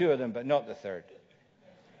about 2 of them, but not the 3rd.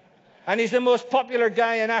 And he's the most popular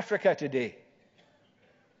guy in Africa today.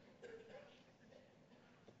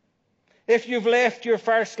 If you've left your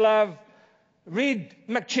first love, read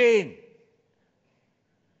McChain.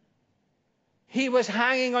 He was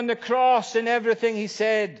hanging on the cross in everything he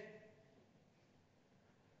said.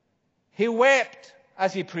 He wept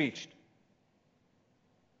as he preached.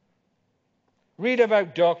 Read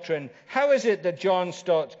about doctrine. How is it that John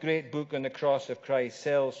Stott's great book on the cross of Christ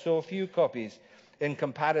sells so few copies in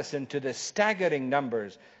comparison to the staggering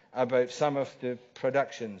numbers about some of the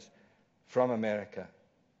productions from America?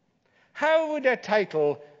 How would a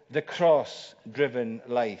title, The Cross-Driven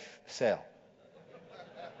Life, sell?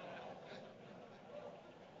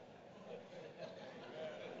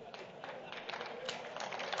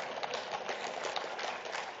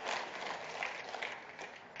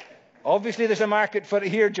 Obviously, there's a market for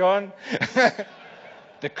it here, John.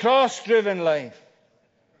 The cross-driven life.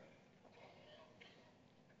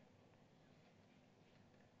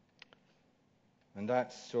 And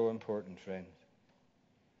that's so important, friends.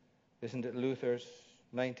 Isn't it Luther's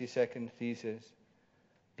 92nd thesis?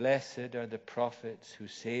 Blessed are the prophets who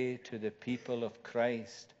say to the people of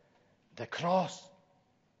Christ, the cross.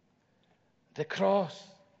 The cross.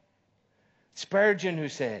 Spurgeon who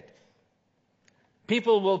said,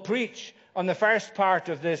 people will preach on the first part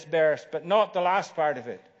of this verse, but not the last part of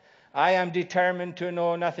it. I am determined to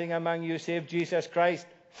know nothing among you save Jesus Christ.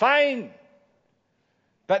 Fine.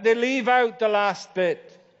 But they leave out the last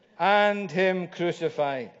bit, and him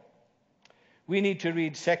crucified. We need to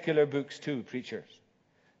read secular books too, preachers.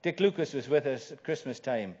 Dick Lucas was with us at Christmas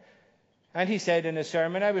time, and he said in his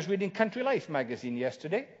sermon, I was reading Country Life magazine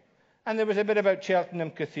yesterday, and there was a bit about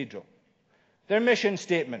Cheltenham Cathedral. their mission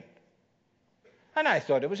statement. And I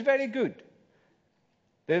thought it was very good.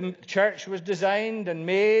 The church was designed and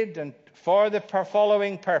made and for the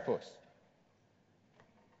following purpose: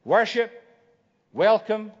 worship,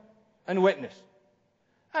 welcome, and witness.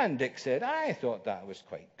 And Dick said, I thought that was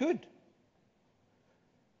quite good.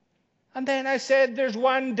 And then I said, there's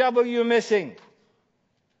one W missing.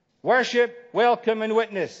 Worship, welcome, and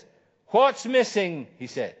witness. What's missing? He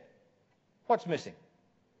said. What's missing?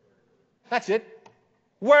 That's it.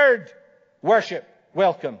 Word, worship,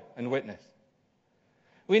 welcome, and witness.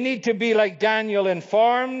 We need to be like Daniel,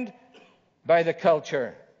 informed by the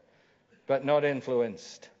culture, but not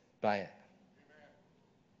influenced by it.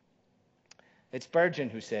 It's Spurgeon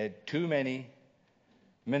who said, too many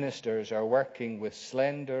ministers are working with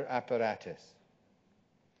slender apparatus.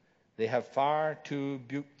 They have far too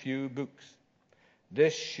few books.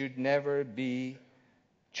 This should never be.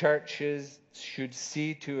 Churches should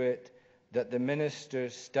see to it that the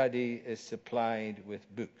minister's study is supplied with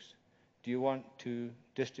books. Do you want to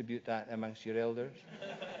distribute that amongst your elders?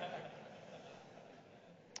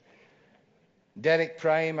 Derek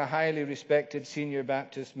Prime, a highly respected senior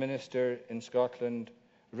Baptist minister in Scotland,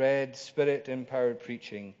 read Spirit-empowered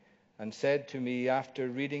preaching and said to me, after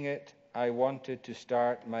reading it, I wanted to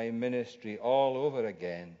start my ministry all over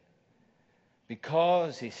again.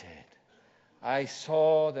 Because, he said, I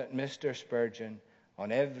saw that Mr. Spurgeon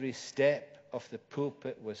on every step of the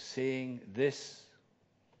pulpit was saying this: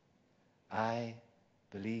 I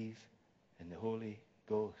believe in the Holy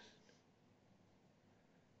Ghost.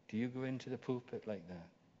 Do you go into the pulpit like that?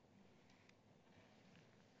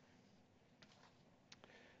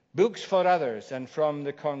 Books for others and from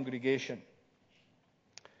the congregation.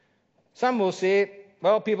 Some will say,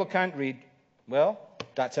 well, people can't read. Well,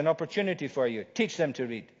 that's an opportunity for you. Teach them to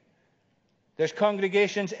read. There's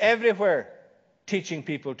congregations everywhere teaching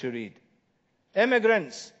people to read.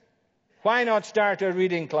 Immigrants, why not start a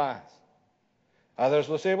reading class? Others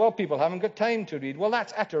will say, well, people haven't got time to read. Well,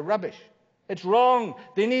 that's utter rubbish. It's wrong.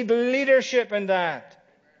 They need leadership in that.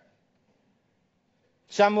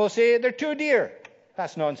 Some will say they're too dear.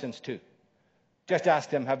 That's nonsense too. Just ask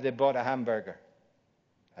them, have they bought a hamburger?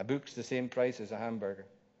 A book's the same price as a hamburger.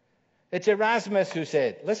 It's Erasmus who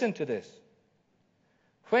said, listen to this: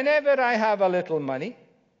 whenever I have a little money,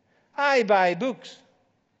 I buy books.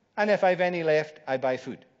 And if I've any left, I buy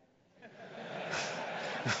food.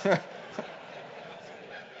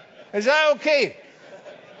 Is that okay?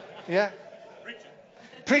 Yeah?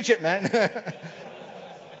 Preach it, man.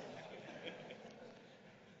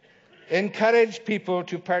 Encourage people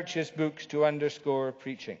to purchase books to underscore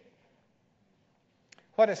preaching.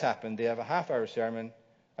 What has happened? They have a half-hour sermon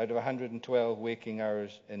out of 112 waking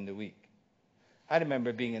hours in the week. I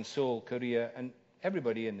remember being in Seoul, Korea, and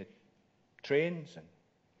everybody in the trains and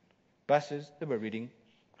buses, they were reading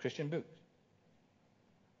Christian books.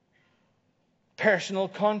 Personal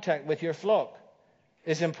contact with your flock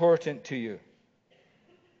is important to you.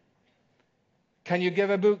 Can you give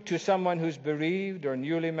a book to someone who's bereaved or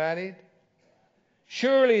newly married?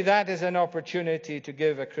 Surely that is an opportunity to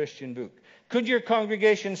give a Christian book. Could your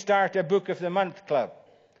congregation start a Book of the Month club?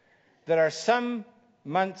 There are some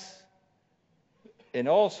months in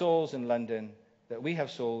All Souls in London that we have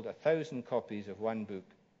sold 1,000 copies of one book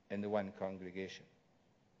in the one congregation.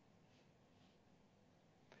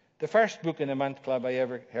 The first Book in the Month club I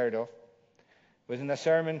ever heard of was in a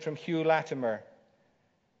sermon from Hugh Latimer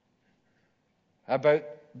about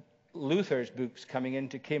Luther's books coming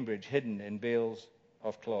into Cambridge, hidden in bales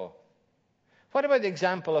of cloth. What about the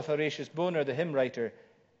example of Horatius Bonar, the hymn writer?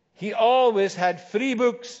 He always had free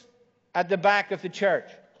books at the back of the church.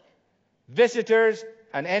 Visitors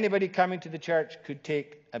and anybody coming to the church could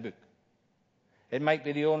take a book. It might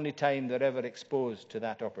be the only time they're ever exposed to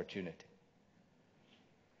that opportunity.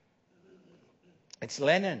 It's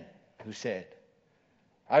Lenin who said,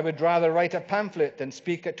 I would rather write a pamphlet than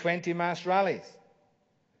speak at 20 mass rallies.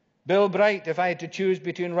 Bill Bright, if I had to choose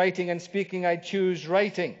between writing and speaking, I'd choose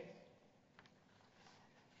writing.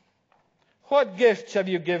 What gifts have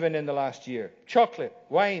you given in the last year? Chocolate,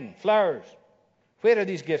 wine, flowers. Where are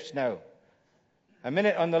these gifts now? A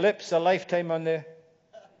minute on the lips, a lifetime on the...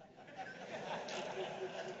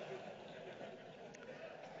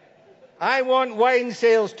 I want wine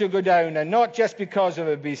sales to go down, and not just because of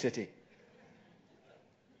obesity.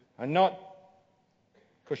 And not...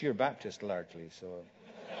 Of course, you're Baptist largely, so...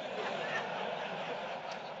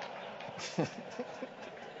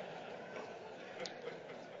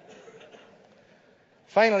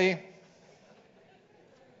 Finally,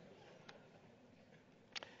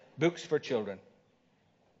 books for children.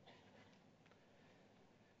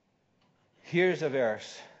 Here's a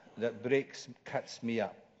verse that cuts me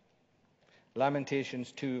up.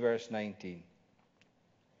 Lamentations 2, verse 19.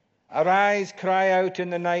 Arise, cry out in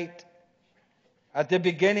the night. At the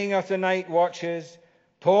beginning of the night watches,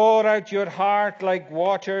 pour out your heart like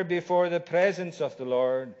water before the presence of the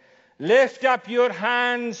Lord. Lift up your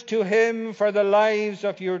hands to him for the lives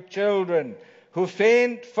of your children, who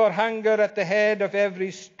faint for hunger at the head of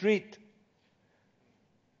every street.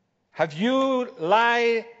 Have you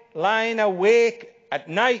lying awake at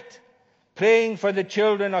night, praying for the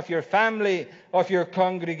children of your family, of your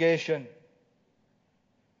congregation?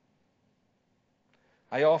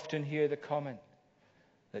 I often hear the comment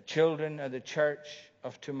that children are the church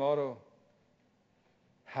of tomorrow.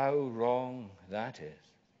 How wrong that is.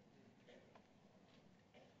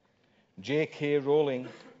 J.K. Rowling,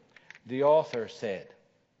 the author, said,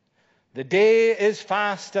 "The day is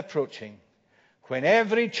fast approaching when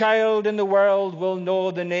every child in the world will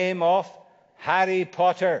know the name of Harry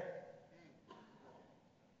Potter."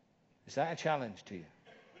 Is that a challenge to you?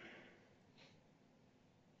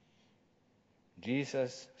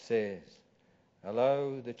 Jesus says,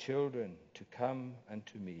 "Allow the children to come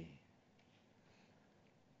unto me."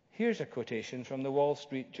 Here's a quotation from the Wall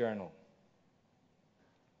Street Journal.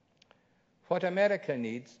 What America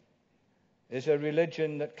needs is a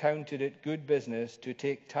religion that counted it good business to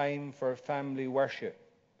take time for family worship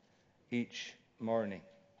each morning,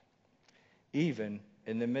 even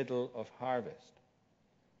in the middle of harvest.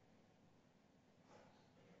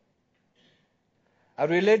 A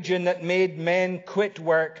religion that made men quit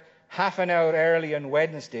work half an hour early on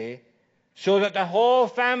Wednesday so that the whole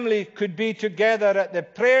family could be together at the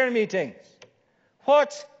prayer meetings.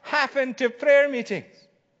 What's happened to prayer meetings?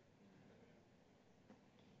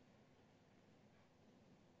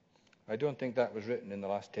 I don't think that was written in the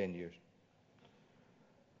last 10 years.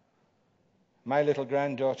 My little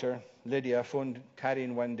granddaughter, Lydia, phoned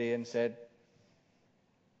Karen one day and said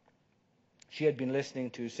she had been listening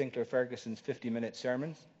to Sinclair Ferguson's 50-minute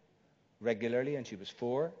sermons regularly, and she was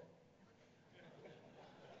 4.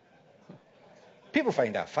 People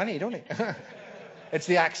find that funny, don't they? It's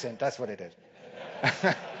the accent, that's what it is.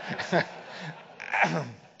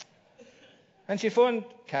 And she phoned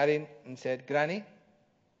Karen and said, "Granny,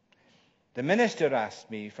 the minister asked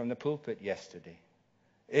me from the pulpit yesterday,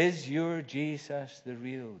 is your Jesus the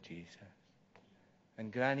real Jesus?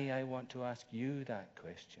 And Granny, I want to ask you that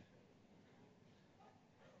question."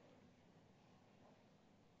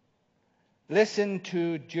 Listen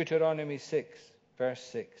to Deuteronomy 6, verse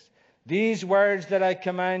 6. "These words that I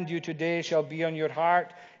command you today shall be on your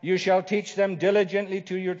heart. You shall teach them diligently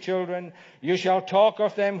to your children. You shall talk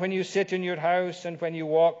of them when you sit in your house and when you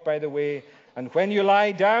walk by the way, and when you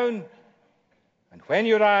lie down and when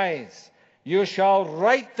you rise. You shall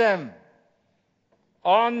write them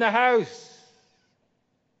on the house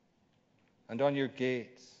and on your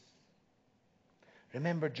gates."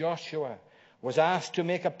 Remember, Joshua was asked to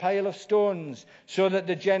make a pile of stones so that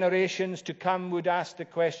the generations to come would ask the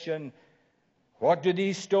question, what do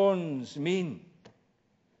these stones mean?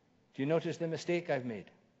 Do you notice the mistake I've made?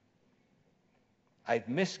 I've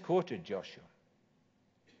misquoted Joshua.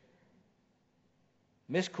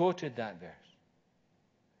 Misquoted that verse.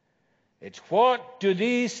 It's what do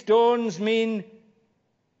these stones mean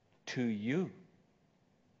to you?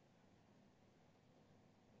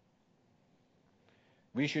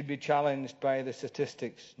 We should be challenged by the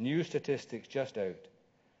statistics, new statistics just out.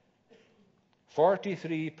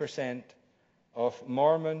 43% of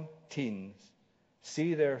Mormon teens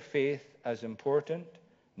see their faith as important,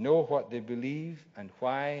 know what they believe and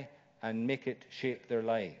why, and make it shape their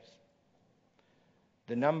lives.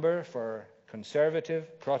 The number for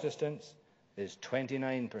conservative Protestants is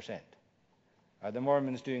 29%. Are the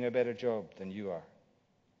Mormons doing a better job than you are?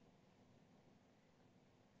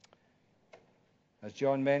 As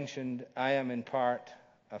John mentioned, I am in part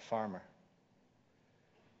a farmer.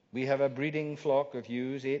 We have a breeding flock of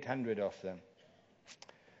ewes, 800 of them.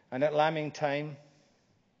 And at lambing time,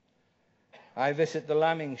 I visit the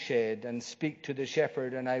lambing shed and speak to the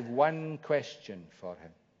shepherd, and I've one question for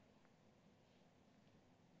him.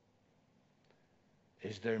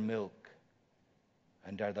 Is there milk,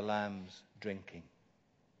 and are the lambs drinking?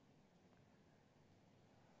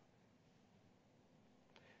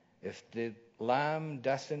 If the lamb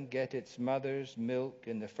doesn't get its mother's milk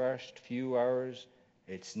in the first few hours,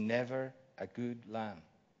 it's never a good lamb.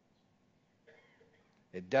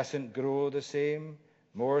 It doesn't grow the same,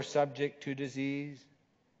 more subject to disease.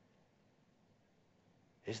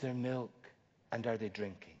 Is there milk, and are they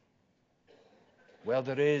drinking? Well,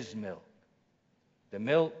 there is milk. The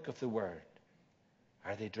milk of the Word.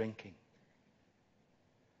 Are they drinking?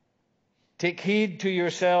 Take heed to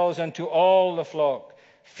yourselves and to all the flock.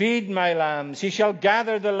 Feed my lambs. He shall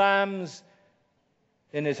gather the lambs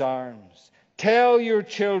in his arms. Tell your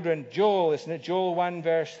children, Joel, isn't it? Joel 1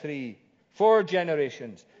 verse 3. 4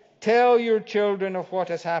 generations. Tell your children of what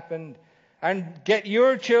has happened, and get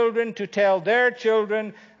your children to tell their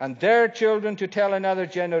children, and their children to tell another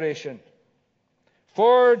generation.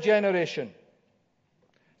 4 generations.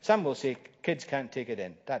 Some will say kids can't take it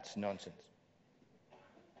in. That's nonsense.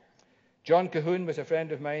 John Cahoon was a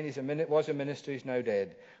friend of mine. He was a minister. He's now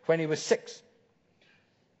dead. When he was 6,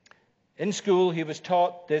 in school, he was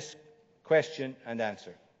taught this question and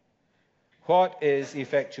answer. What is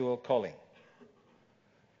effectual calling?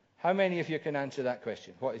 How many of you can answer that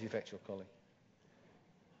question? What is effectual calling?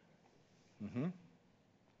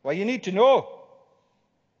 Well, you need to know.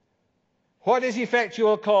 What is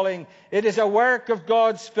effectual calling? It is a work of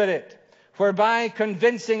God's Spirit, whereby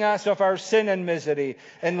convincing us of our sin and misery,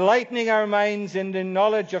 enlightening our minds in the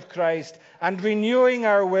knowledge of Christ, and renewing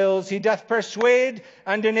our wills, he doth persuade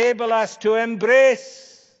and enable us to embrace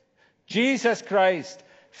Jesus Christ,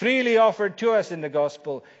 freely offered to us in the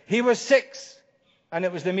gospel. He was 6, and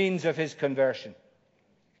it was the means of his conversion.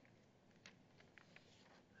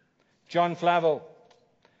 John Flavel,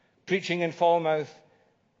 preaching in Falmouth,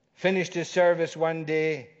 finished his service one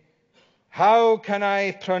day. How can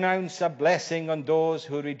I pronounce a blessing on those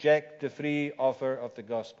who reject the free offer of the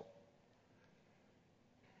gospel?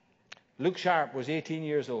 Luke Sharp was 18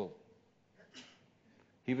 years old.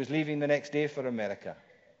 He was leaving the next day for America.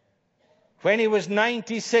 When he was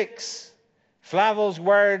 96, Flavel's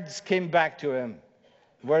words came back to him,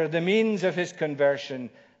 were the means of his conversion,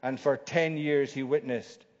 and for 10 years he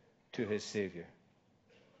witnessed to his Savior.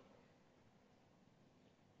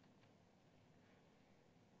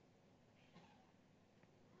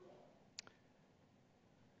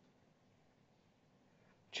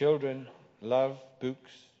 Children love books.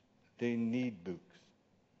 They need books.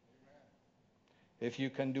 If you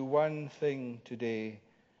can do one thing today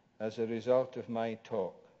as a result of my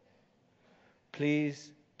talk, please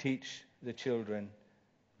teach the children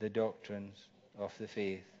the doctrines of the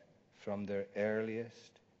faith from their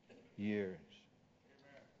earliest years.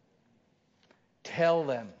 Tell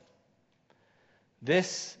them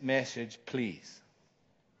this message, please.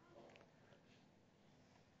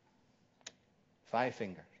 5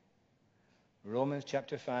 fingers. Romans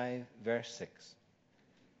chapter 5, verse 6.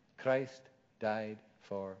 Christ died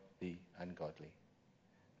for the ungodly.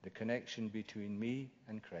 The connection between me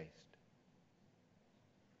and Christ.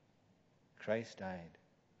 Christ died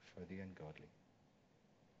for the ungodly.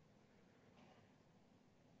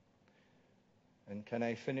 And can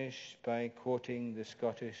I finish by quoting the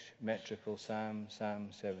Scottish metrical psalm, Psalm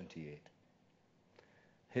 78?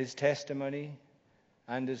 His testimony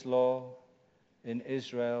and his law in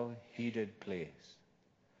Israel he did place,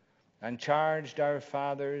 and charged our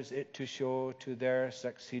fathers it to show to their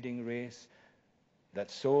succeeding race, that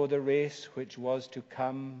so the race which was to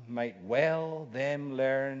come might well them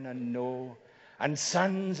learn and know, and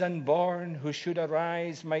sons unborn who should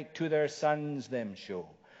arise might to their sons them show,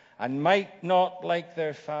 and might not like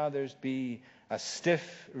their fathers be a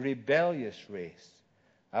stiff rebellious race,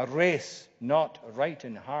 a race not right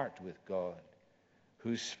in heart with God,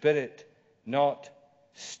 whose spirit not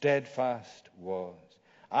steadfast was.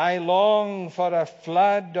 I long for a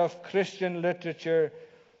flood of Christian literature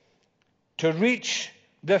to reach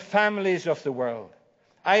the families of the world.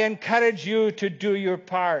 I encourage you to do your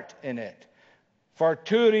part in it for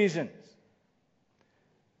 2 reasons.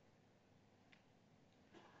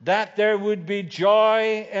 That there would be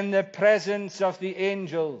joy in the presence of the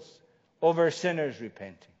angels over sinners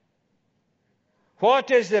repenting. What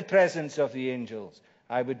is the presence of the angels?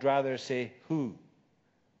 I would rather say, who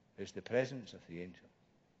is the presence of the angel?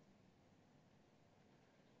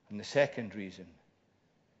 And the second reason,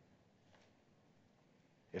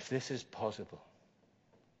 if this is possible,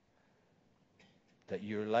 that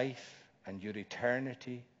your life and your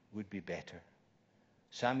eternity would be better.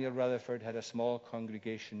 Samuel Rutherford had a small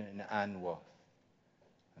congregation in Anwath,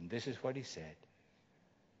 and this is what he said.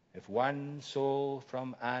 If one soul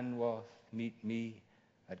from Anwath meet me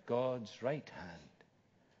at God's right hand,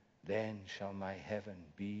 then shall my heaven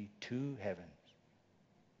be 2 heavens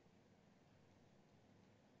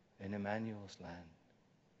in Emmanuel's land.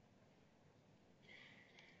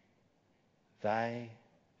 Thy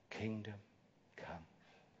kingdom come.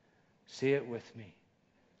 Say it with me.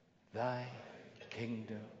 Thy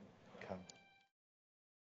kingdom